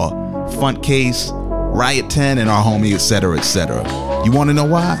Claw, Funk Case, Riot 10, and our homie, etc., etc. You want to know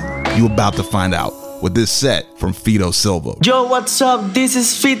why? You about to find out with this set from Fido Silva. Yo, what's up? This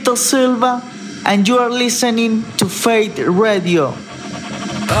is Fido Silva, and you are listening to Fade Radio.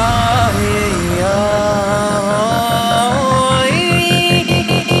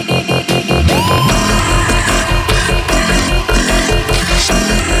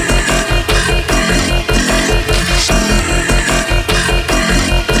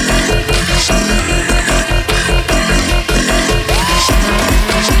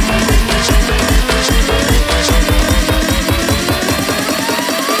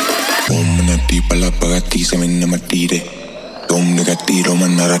 Tipa la pagatiza, me ne matire. Dom negativo,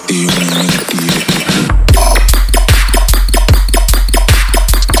 man narrativo, me negative.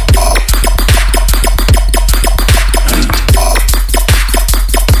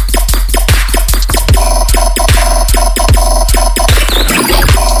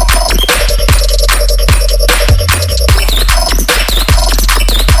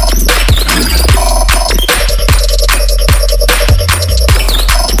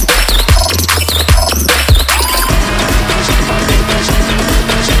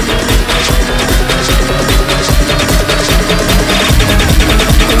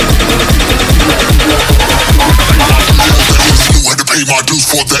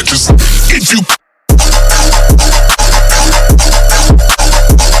 For that, just if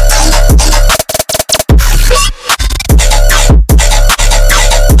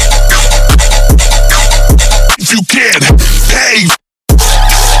you can, hey.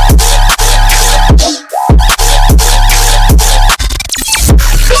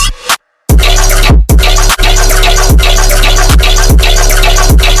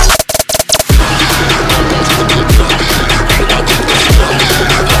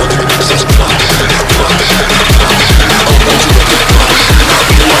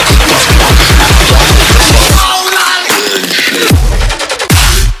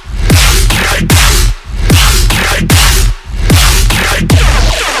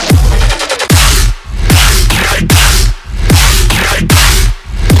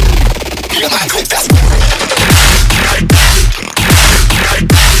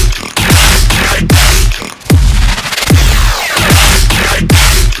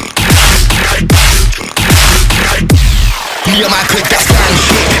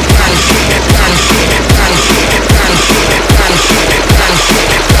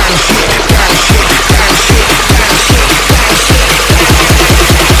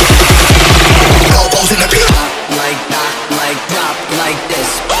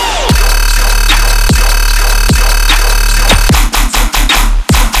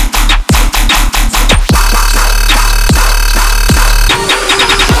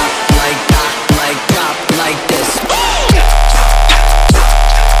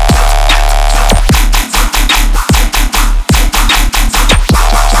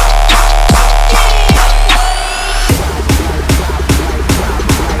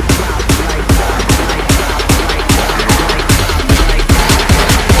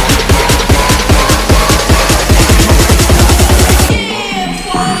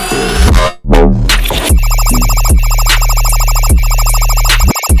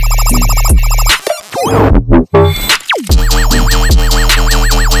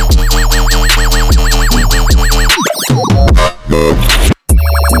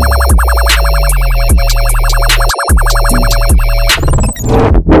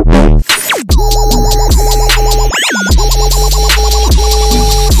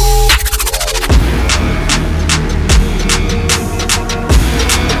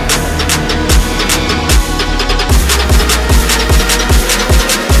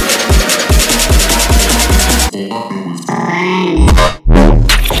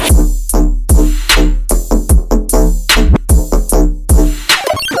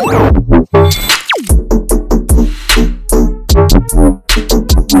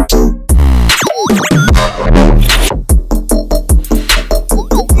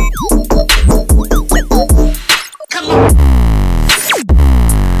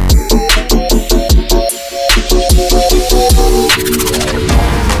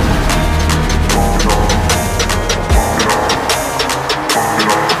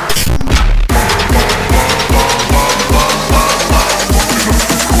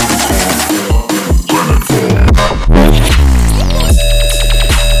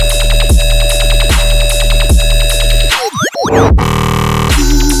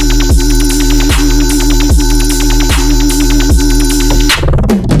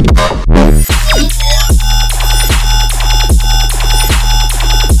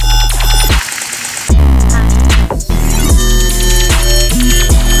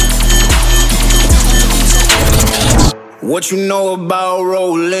 What you know about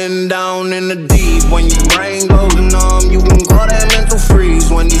rolling down in the deep? When your brain goes numb, you can call that mental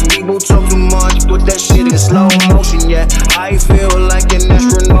freeze. When these people talk too much, put that shit in slow motion. Yeah, I feel like an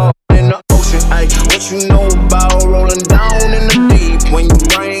astronaut in the ocean. Ay, what you know about rolling down in the deep? When your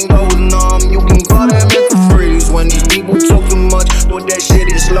brain goes numb, you can call that mental freeze. When these people talk too much, put that shit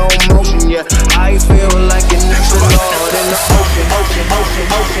in slow motion. Yeah, I feel like an astronaut in the ocean. Ocean,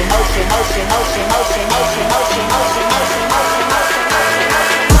 ocean, ocean, ocean, ocean, ocean, ocean, ocean, ocean, ocean, ocean.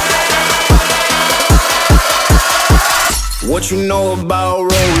 What you know about rolling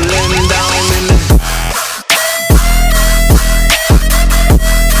down in the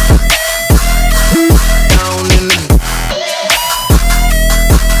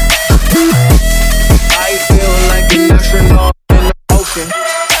I feel like an astronaut in the ocean.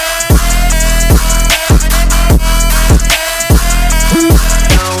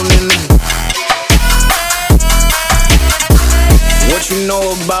 Down in the What you know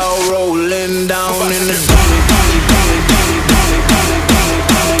about rolling down in the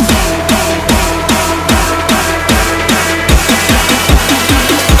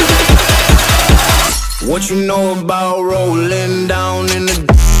What you know about rolling down in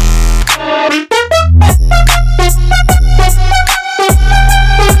the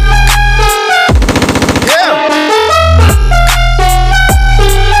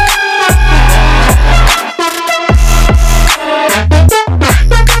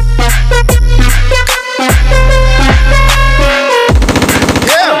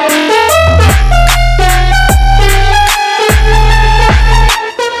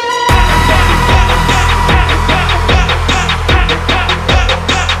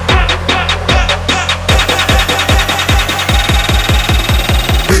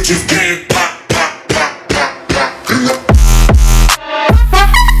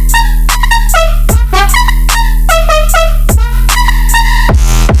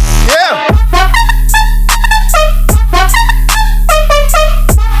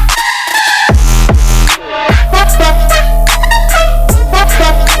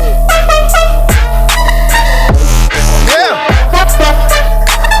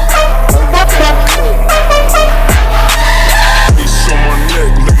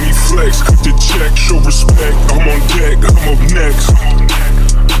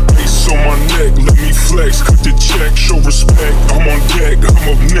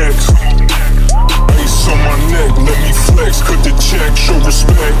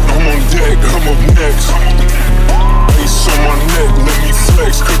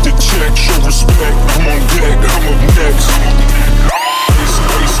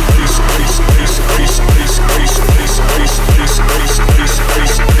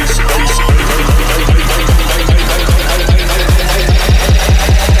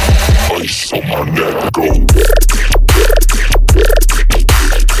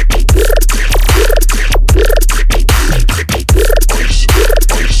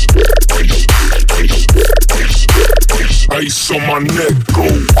ice on my neck, go.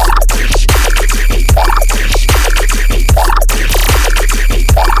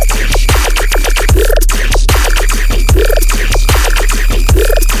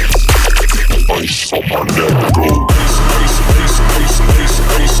 Ice on my neck, go.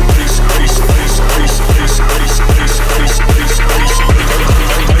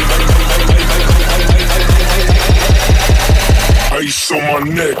 Ice on my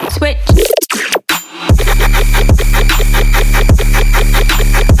neck. Switch.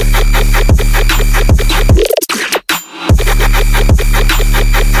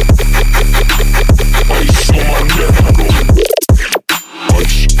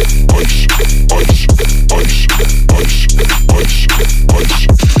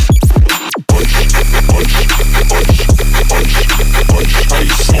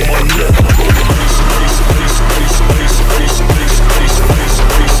 Ice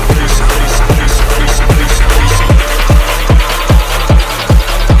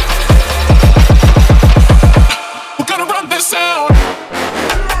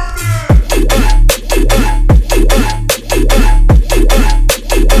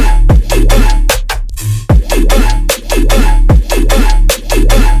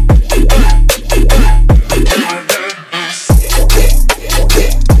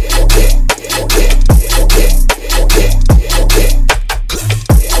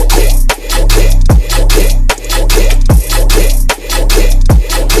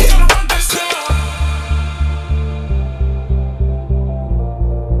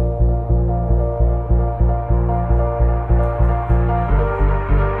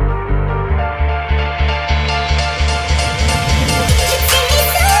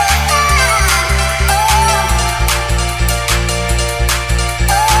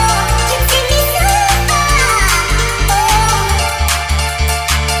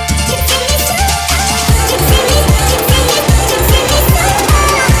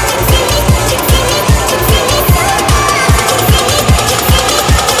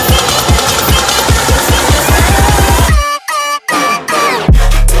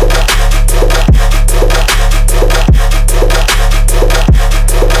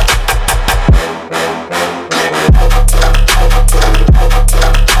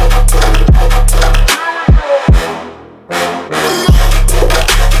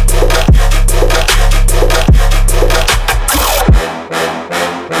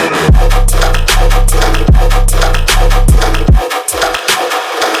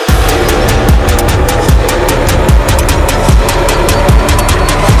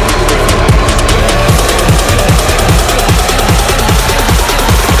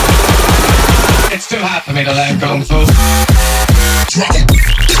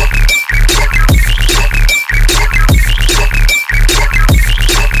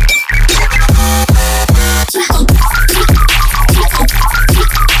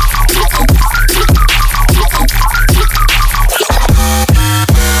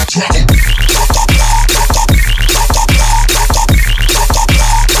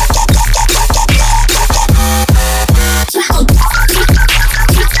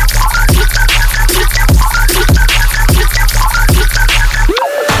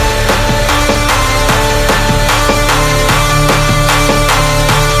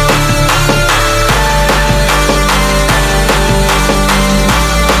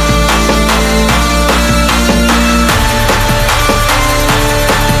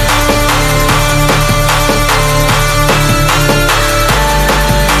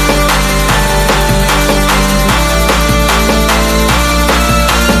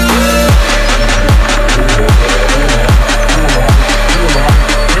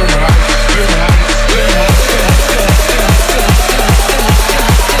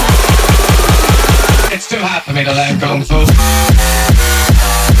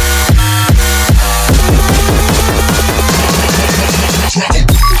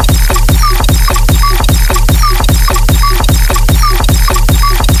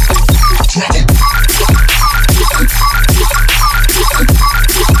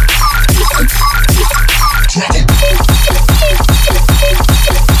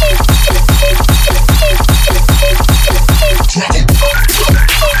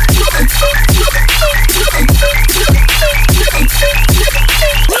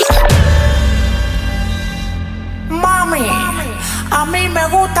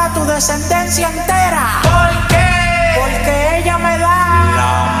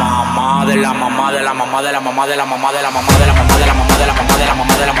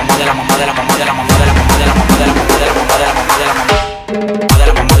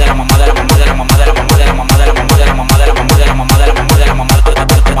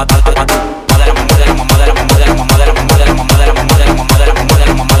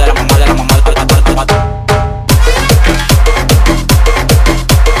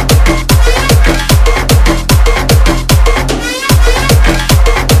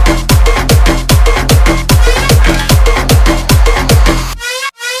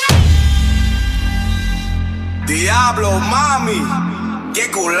Diablo, mami, qué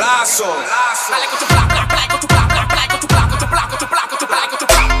culazo. Dale con tu bla bla bla, con tu bla bla bla, con tu bla, con tu bla, con tu bla, con tu bla, con tu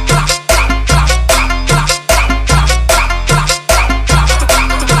bla.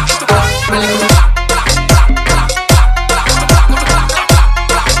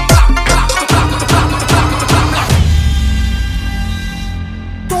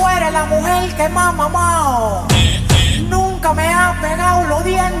 Tú eres la mujer que más mamao. Nunca me ha pegado los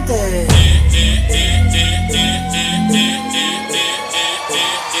dientes.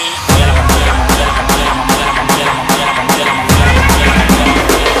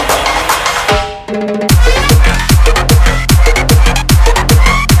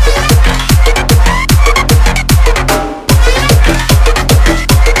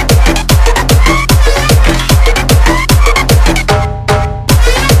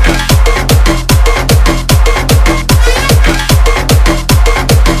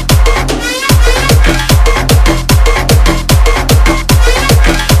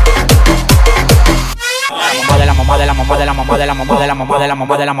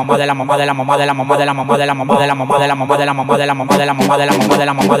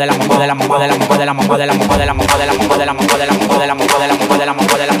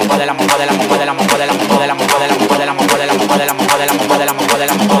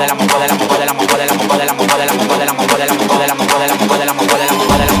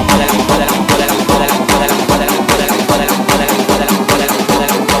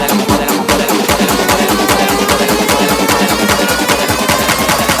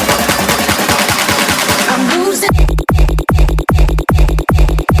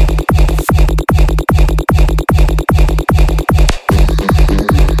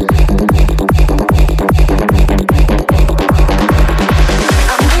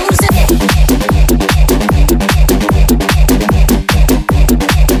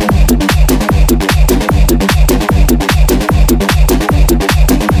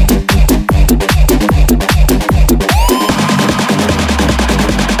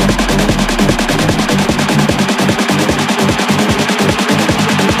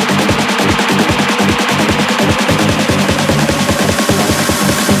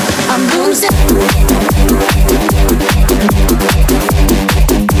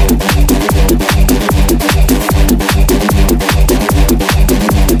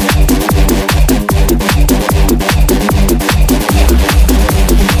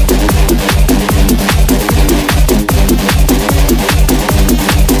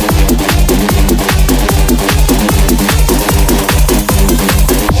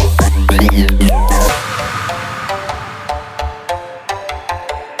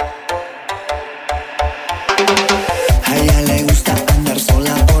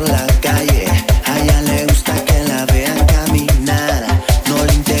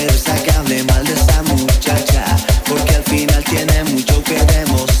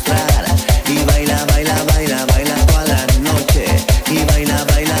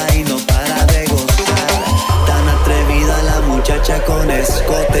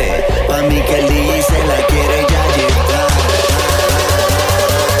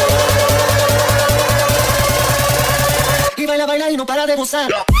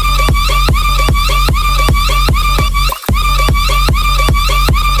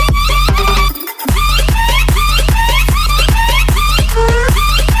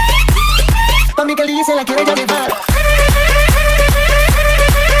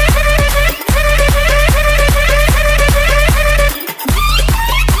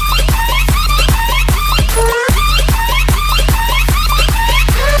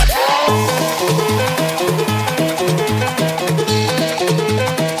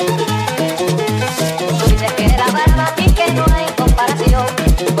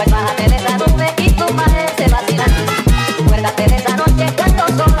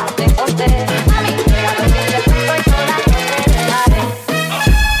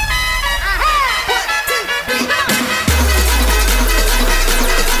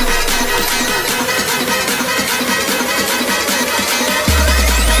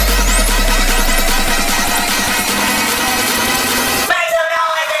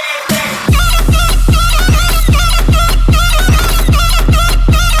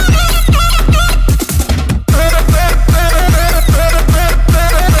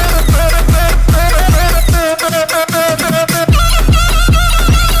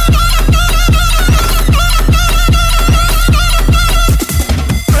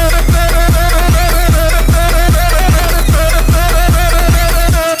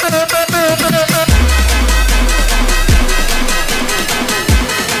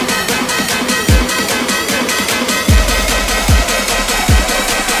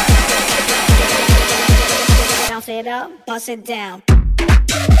 it up, bust it down.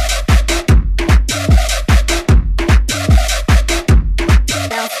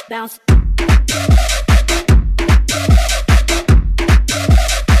 Bounce, bounce.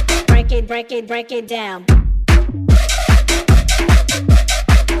 Break it, break it, break it down.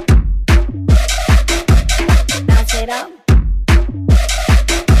 Bounce it up.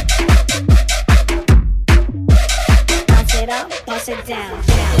 Bounce it up, bust it down.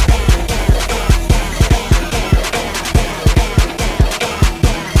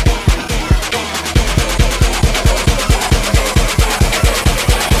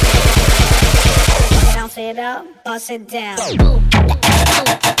 Bounce it up, bust it down.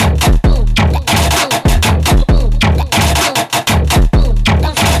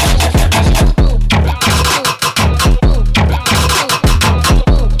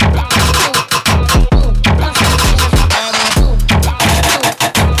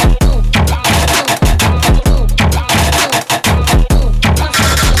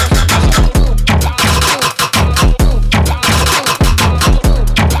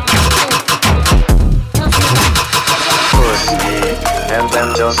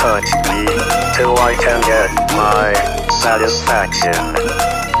 Just hurt me till I can get my satisfaction.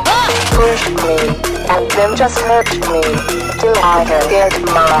 Push me and then just hurt me till I can get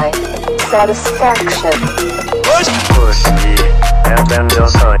my satisfaction. Push me and then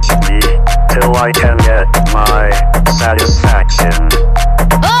just hurt me till I can get my satisfaction.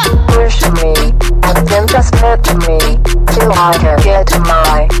 Push me and then just hurt me till I can get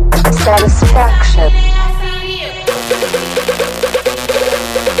my satisfaction.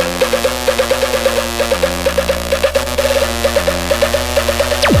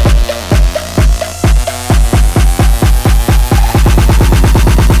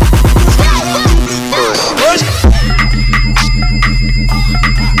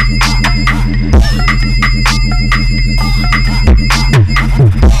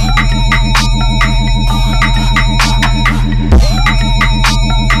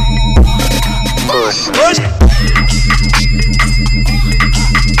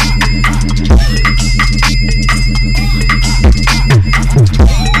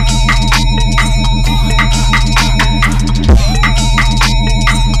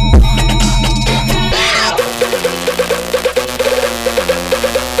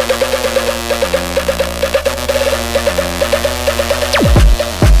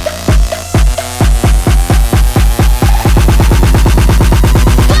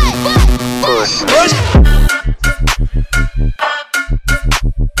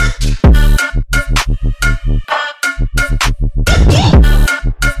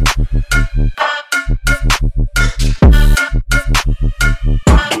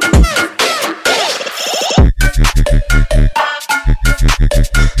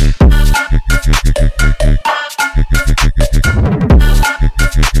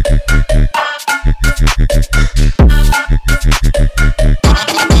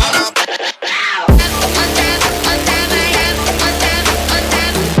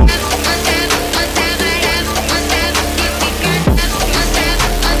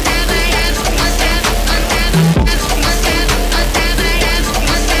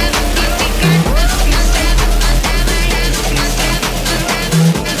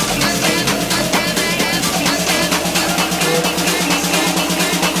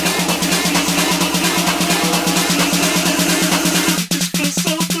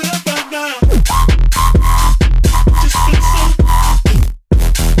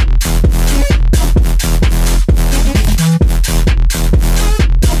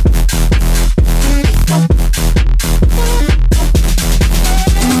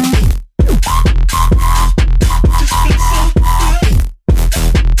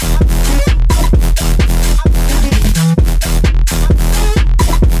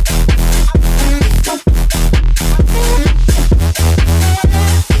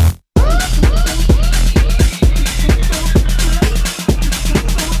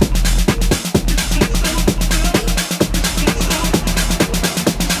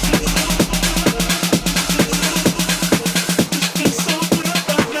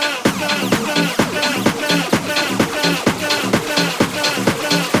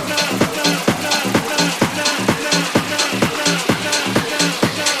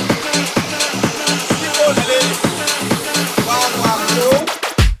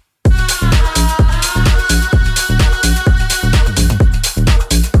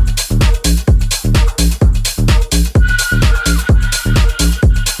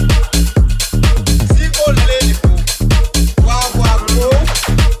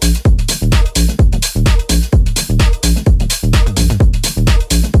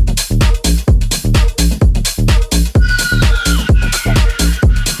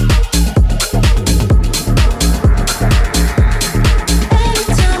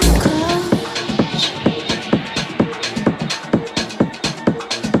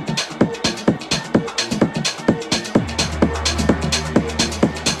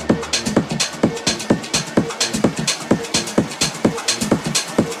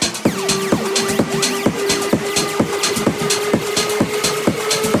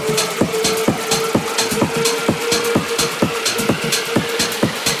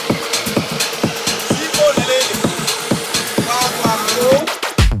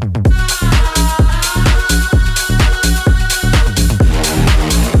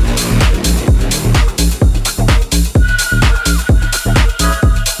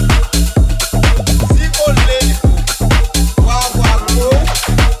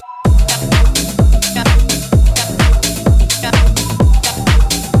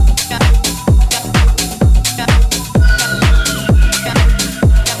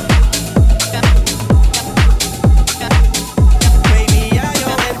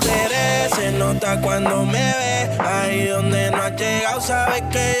 nota cuando me ves. Ahí donde no has llegado, sabes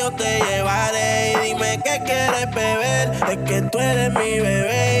que yo te llevaré. Y dime qué quieres beber, es que tú eres mi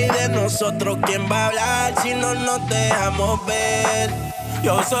bebé. Y de nosotros, ¿quién va a hablar si no nos dejamos ver?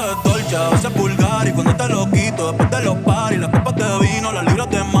 Yo sé dolce, a veces vulgar. Y cuando te lo quito, después de los paris, las copas de vino, las libras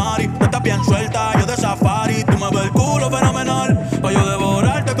de mari. Tú estás bien suelta, yo de safari. Tú me ves el culo fenomenal, pa' yo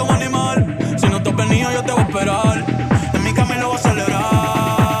devorarte como animal. Si no te has venido, yo te voy a esperar. En mi camino voy a acelerar.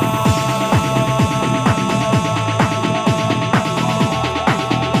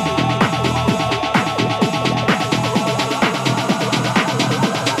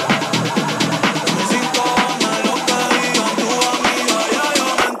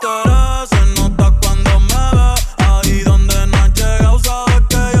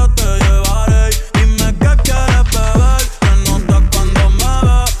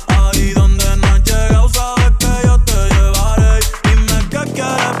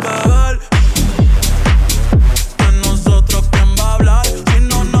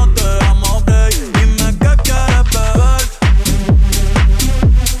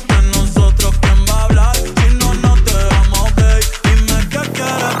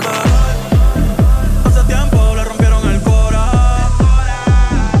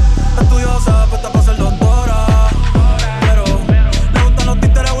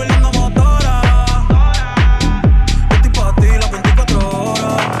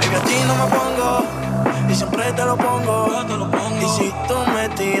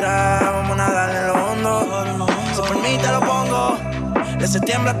 De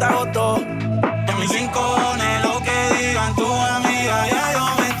septiembre hasta agosto. En mis rincones, lo que digan tus amigas, ya yo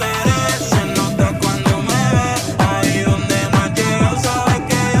me enteré. Se nota cuando me ves. Ahí donde no has llegado, sabes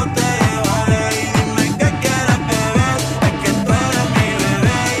que yo te llevaré. Y dime qué quieres beber, es que tú eres mi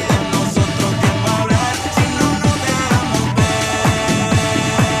bebé. Y de nosotros, ¿quién va a hablar si no nos dejamos ver?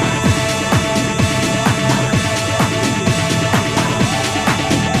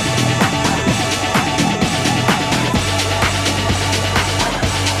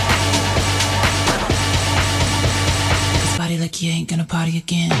 Like you ain't gonna party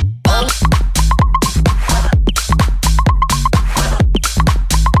again.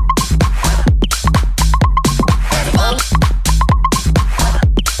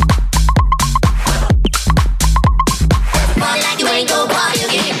 Like you ain't gonna party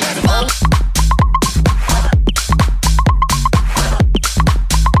again.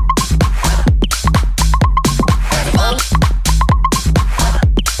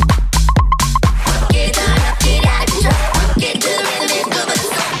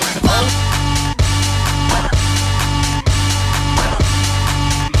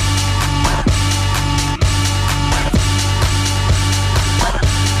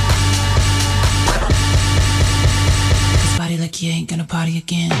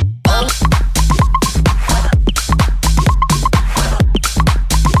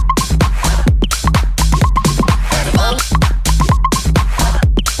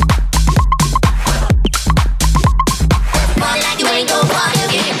 You ain't gonna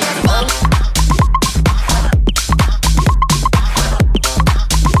party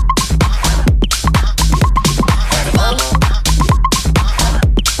again.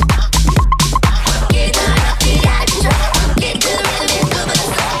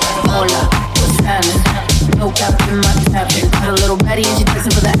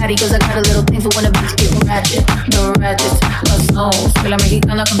 Cause I got a little thing for when a bitch get ratchet. The ratchet, los ojos. Soy la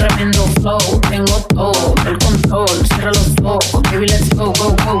mexicana con tremendo flow. Tengo todo el control. Cierra los ojos, baby, let's go,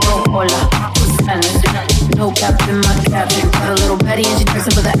 go, go, go. Hola, who's Spanish? No captain, my captain. Got a little Betty and she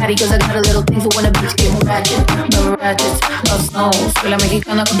texting for the Addy. Cause I got a little thing for when a bitch get ratchet. The ratchet, los ojos. Soy la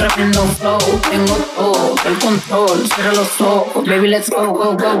mexicana con tremendo flow. Tengo todo el control. Cierra los ojos, baby, let's go,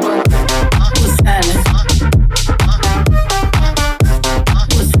 go, go, go. Who's Spanish?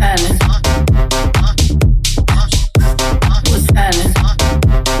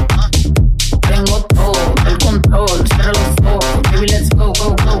 Tengo todo el control, cierra los ojos, baby, let's go,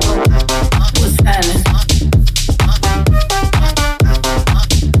 go, go, go. Who's Spanish?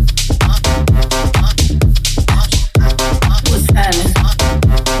 Who's Spanish?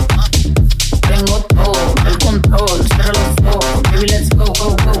 Tengo todo el control, cierra los ojos, baby, let's go,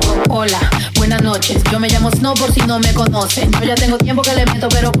 go, go, go. Hola, buenas noches, yo me llamo Snow por si no me conocen. Yo ya tengo tiempo que le meto,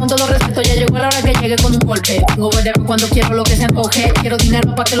 pero con todo respeto ya llegó la hora que llegue con un golpe. Tengo whatever cuando quiero lo que se antoje. Quiero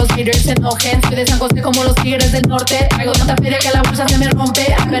dinero para que los haters se enojen. Soy de San José como los tigres del norte. Traigo tanta feria que la bolsa se me rompe.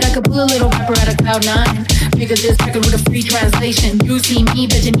 I bet I could put a little rapper at a cloud nine. niggas just checking with a free translation. You see me,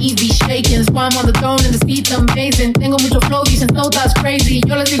 bitchin' knees be shaking. So I'm on the throne and the seat's amazing. Tengo mucho flow, dicen no, that's crazy.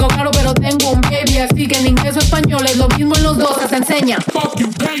 Yo les digo claro, pero tengo un baby. Así que en inglés o español es lo mismo en los dos, se enseña. Fuck you,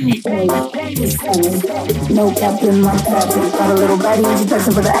 pay me. No cap in my pocket. Got a little baddie, easy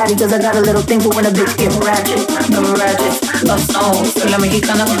person for the addy. Cause I got a little thing for when a bitch get ratchet. No ratchet, los ojos. Soy la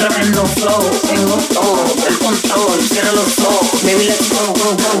mexicana con tremendo flow. Tengo todo, el control. Cierra los ojos. Baby, let's go,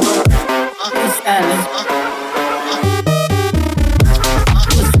 go, go, go. What's happening?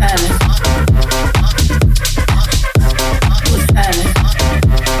 What's happening? What's happening?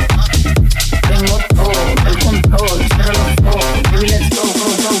 Tengo todo, el control. Cierra los ojos. Baby, let's go, go,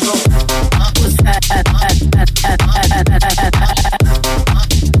 go, go. What's happening?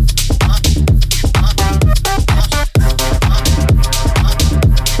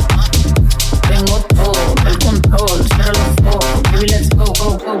 Tengo todo, el control, cierra los ojos, baby, let's go, go,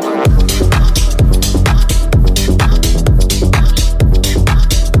 go, go.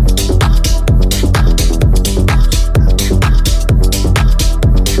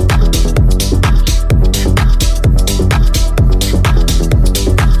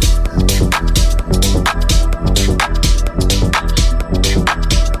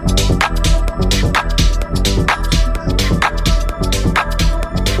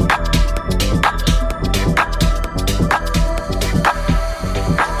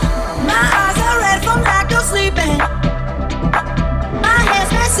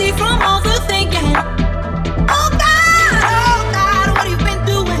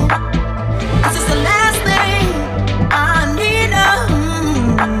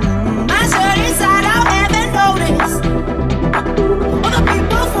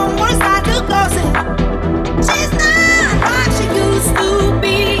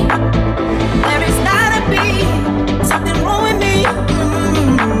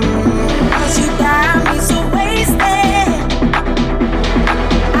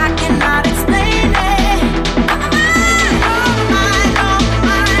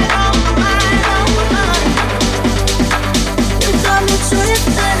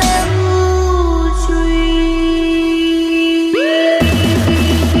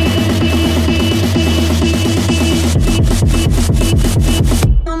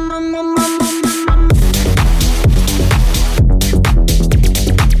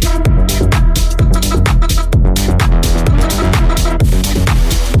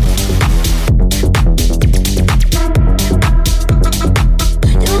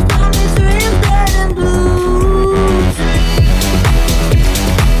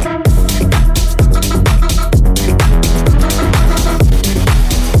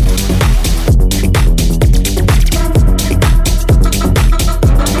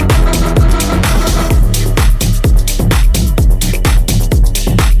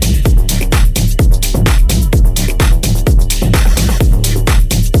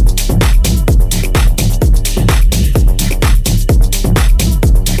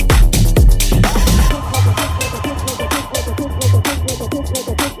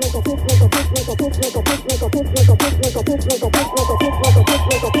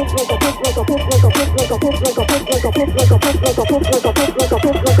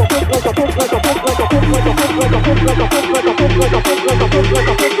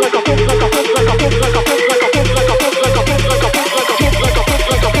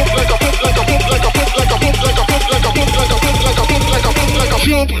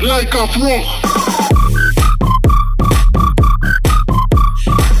 Like a pro.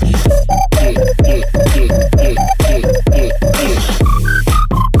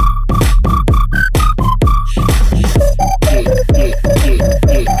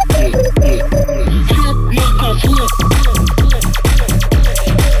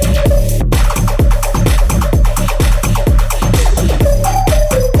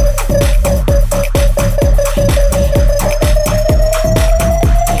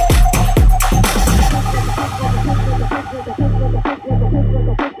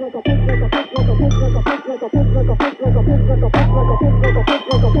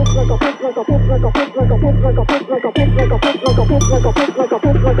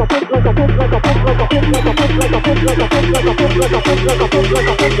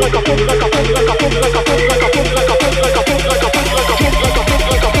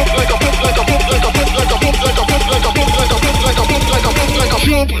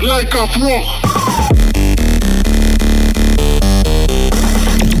 Like a pro.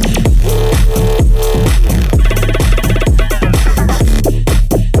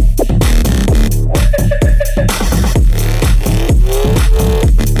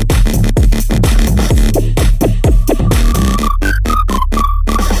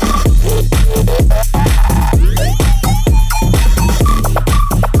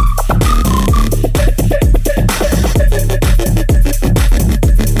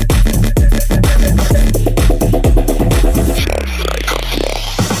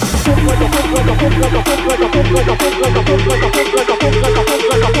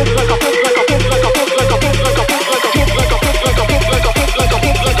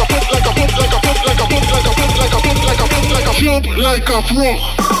 Like a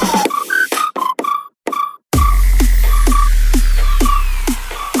frog.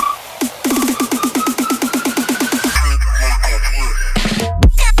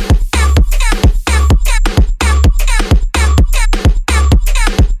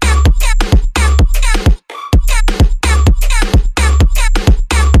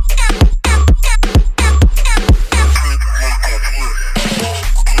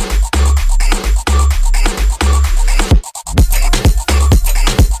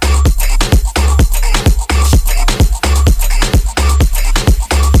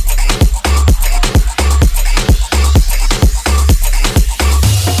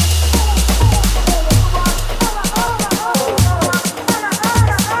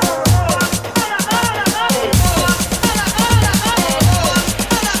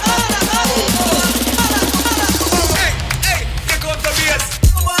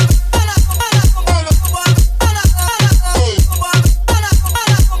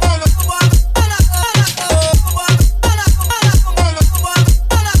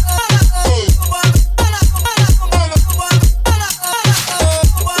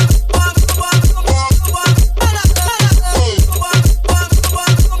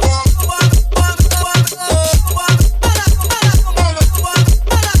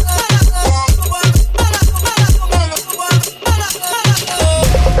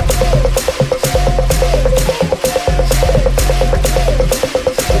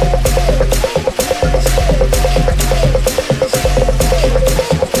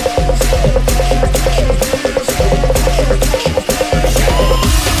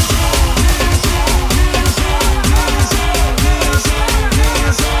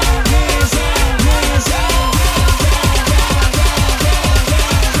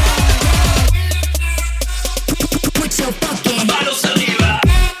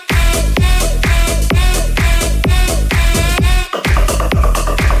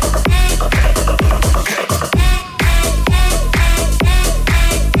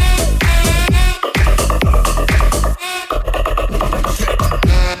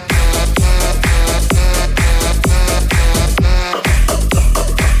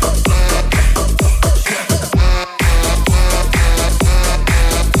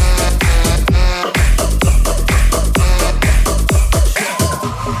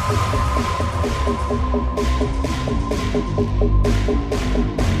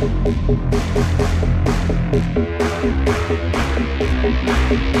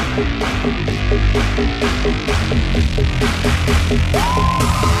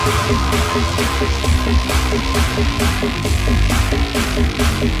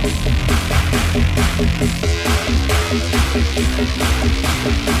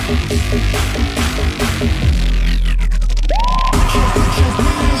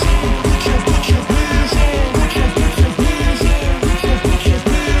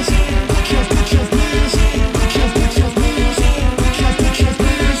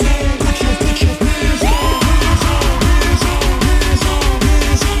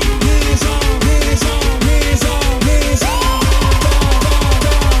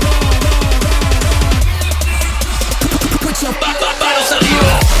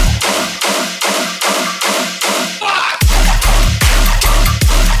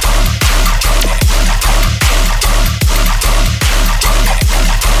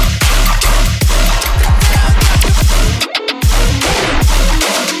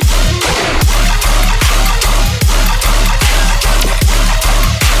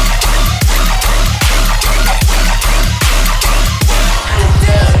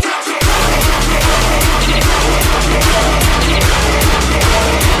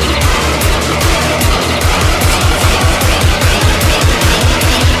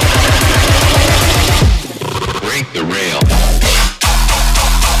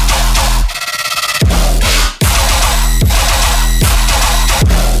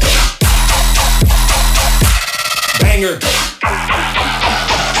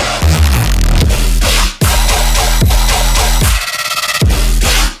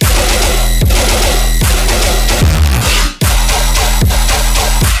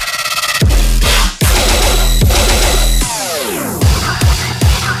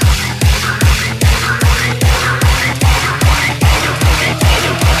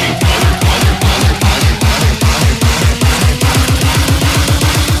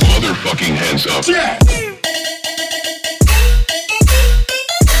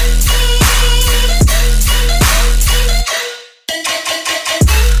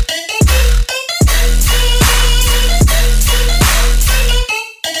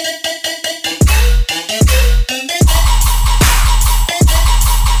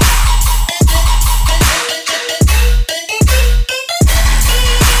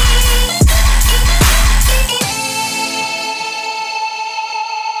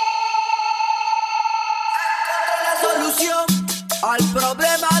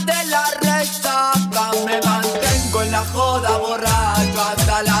 joda borracho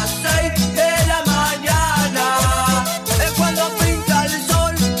hasta las 6 de la mañana. Es cuando pinta el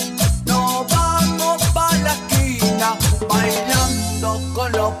sol, nos vamos pa' la esquina, bailando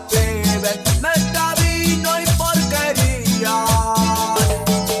con los pibes, meta vino y porquería.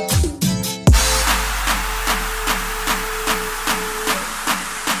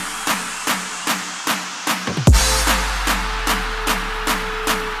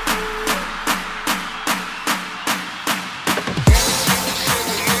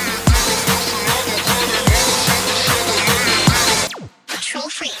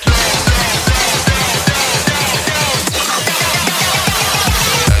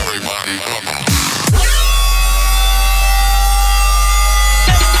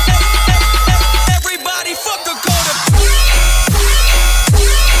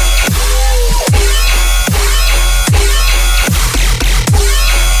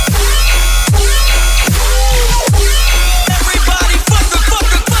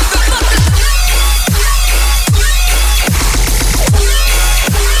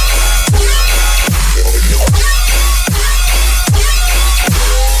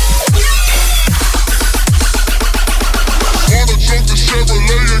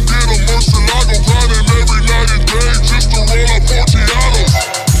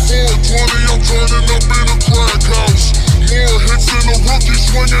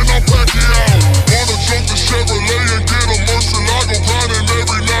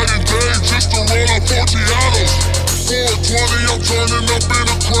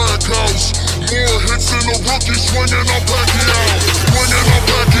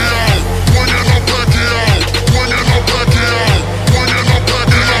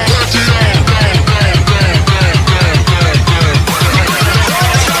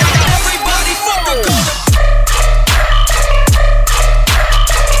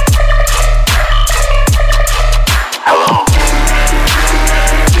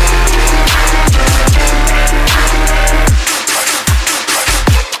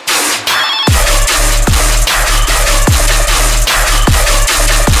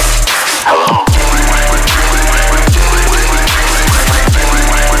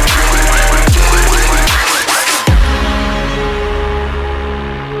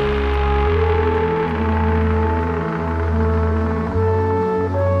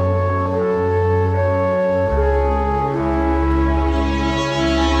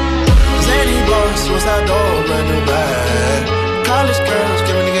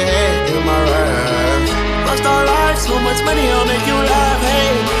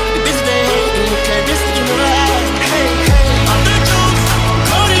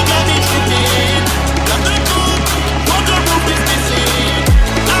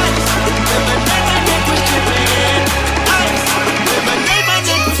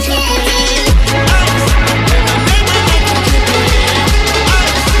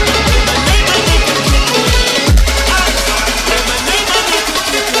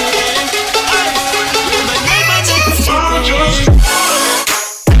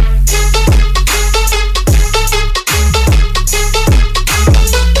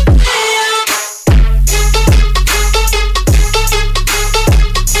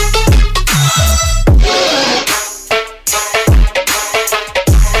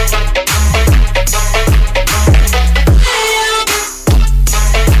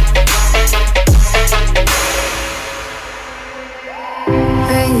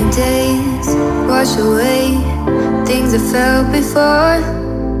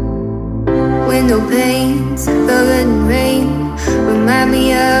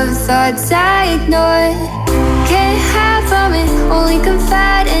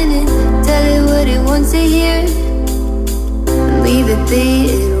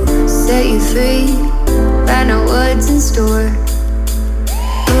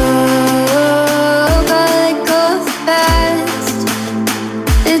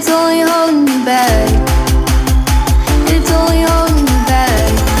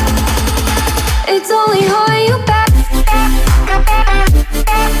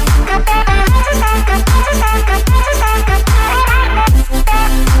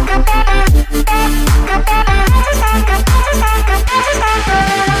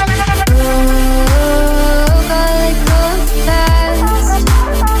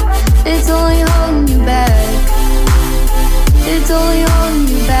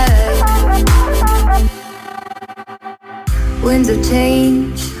 Winds of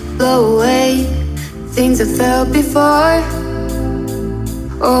change blow away things I felt before.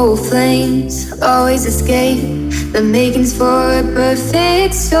 Old flames always escape the makings for a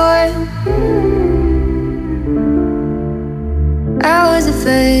perfect storm. I was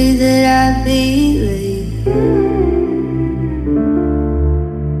afraid that I'd be late.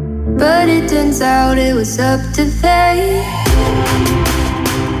 but it turns out it was up to fate.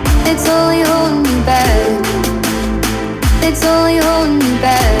 It's only holding you back. It's only holding you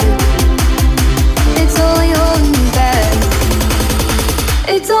back. It's only holding you back.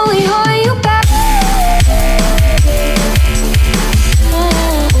 It's only holding you back.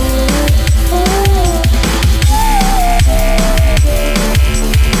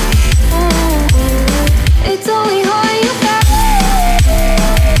 It's only holding you back.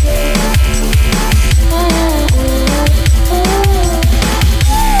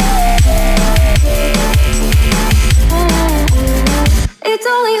 It's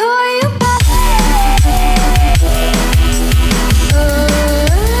only holding you back.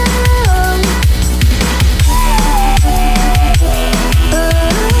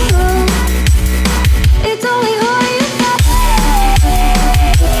 It's only holding you back.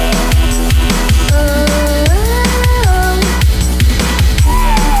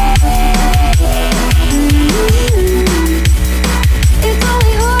 It's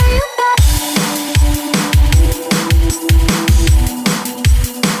only holding you back.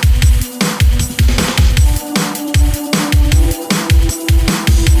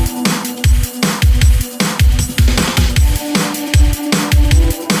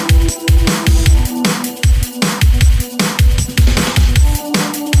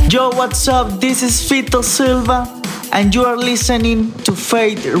 Yo, what's up? This is Fito Silva, and you are listening to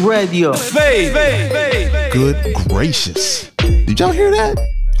Fade Radio. Good gracious. Did y'all hear that?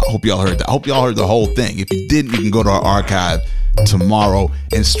 I hope y'all heard that. I hope y'all heard the whole thing. If you didn't, you can go to our archive tomorrow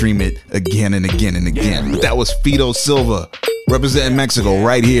and stream it again and again and again. But that was Fito Silva representing Mexico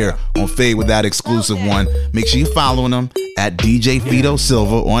right here on Fade with that exclusive one. Make sure you're following him at DJ Fito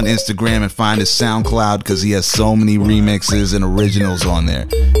Silva on Instagram and find his SoundCloud because he has so many remixes and originals on there.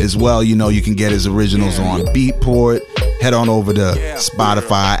 As well, you know, you can get his originals on Beatport. Head on over to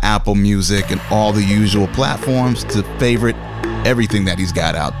Spotify, Apple Music, and all the usual platforms to favorite everything that he's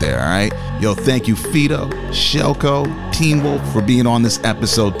got out there, all right? Yo, thank you, Fito, Shelco, Teen Wolf, for being on this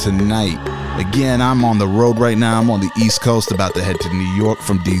episode tonight. Again, I'm on the road right now. I'm on the East Coast, about to head to New York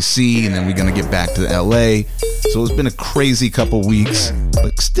from DC, and then we're going to get back to LA. So it's been a crazy couple weeks,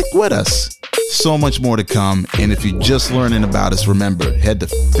 but stick with us. So much more to come. And if you're just learning about us, remember, head to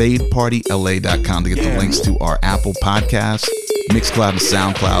fadepartyla.com to get the links to our Apple Podcasts, Mixcloud, and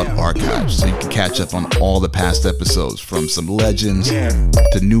SoundCloud archives, so you can catch up on all the past episodes, from some legends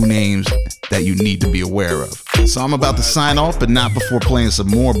to new names that you need to be aware of. So I'm about to sign off, but not before playing some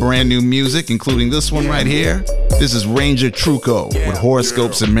more brand new music, including this one right here. This is Ranger Truco with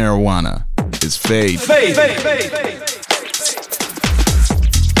Horoscopes and Marijuana. It's Fade. Fade.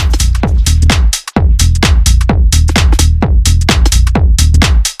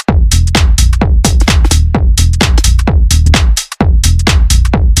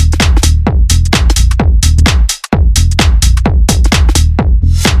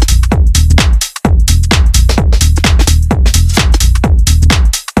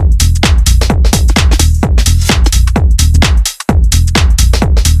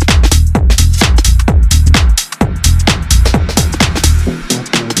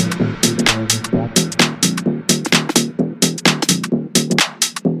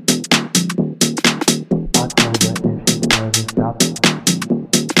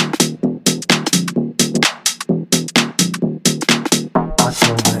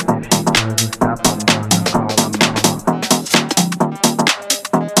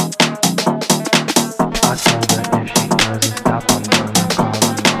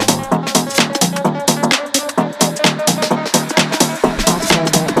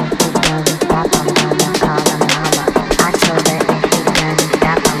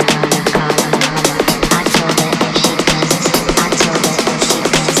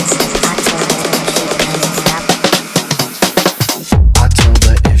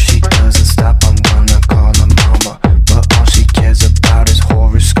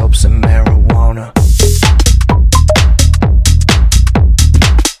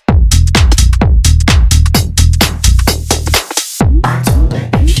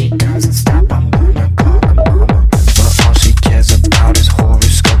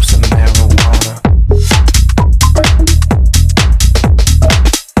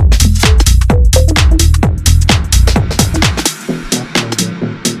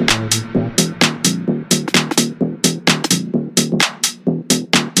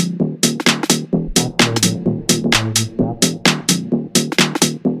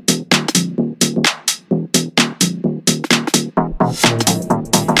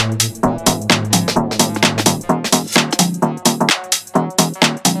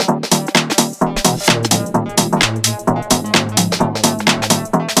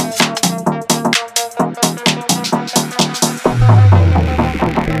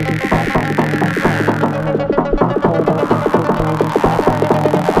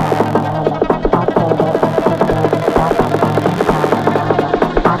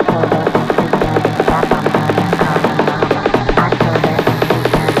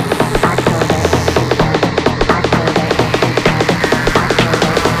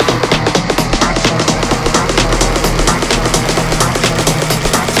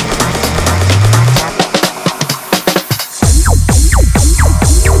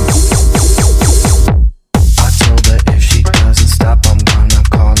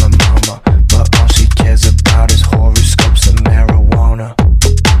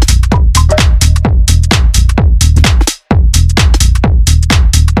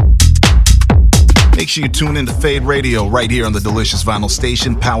 sure you tune in to Fade Radio right here on the Delicious Vinyl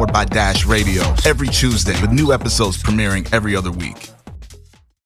Station, powered by Dash Radio, every Tuesday with new episodes premiering every other week.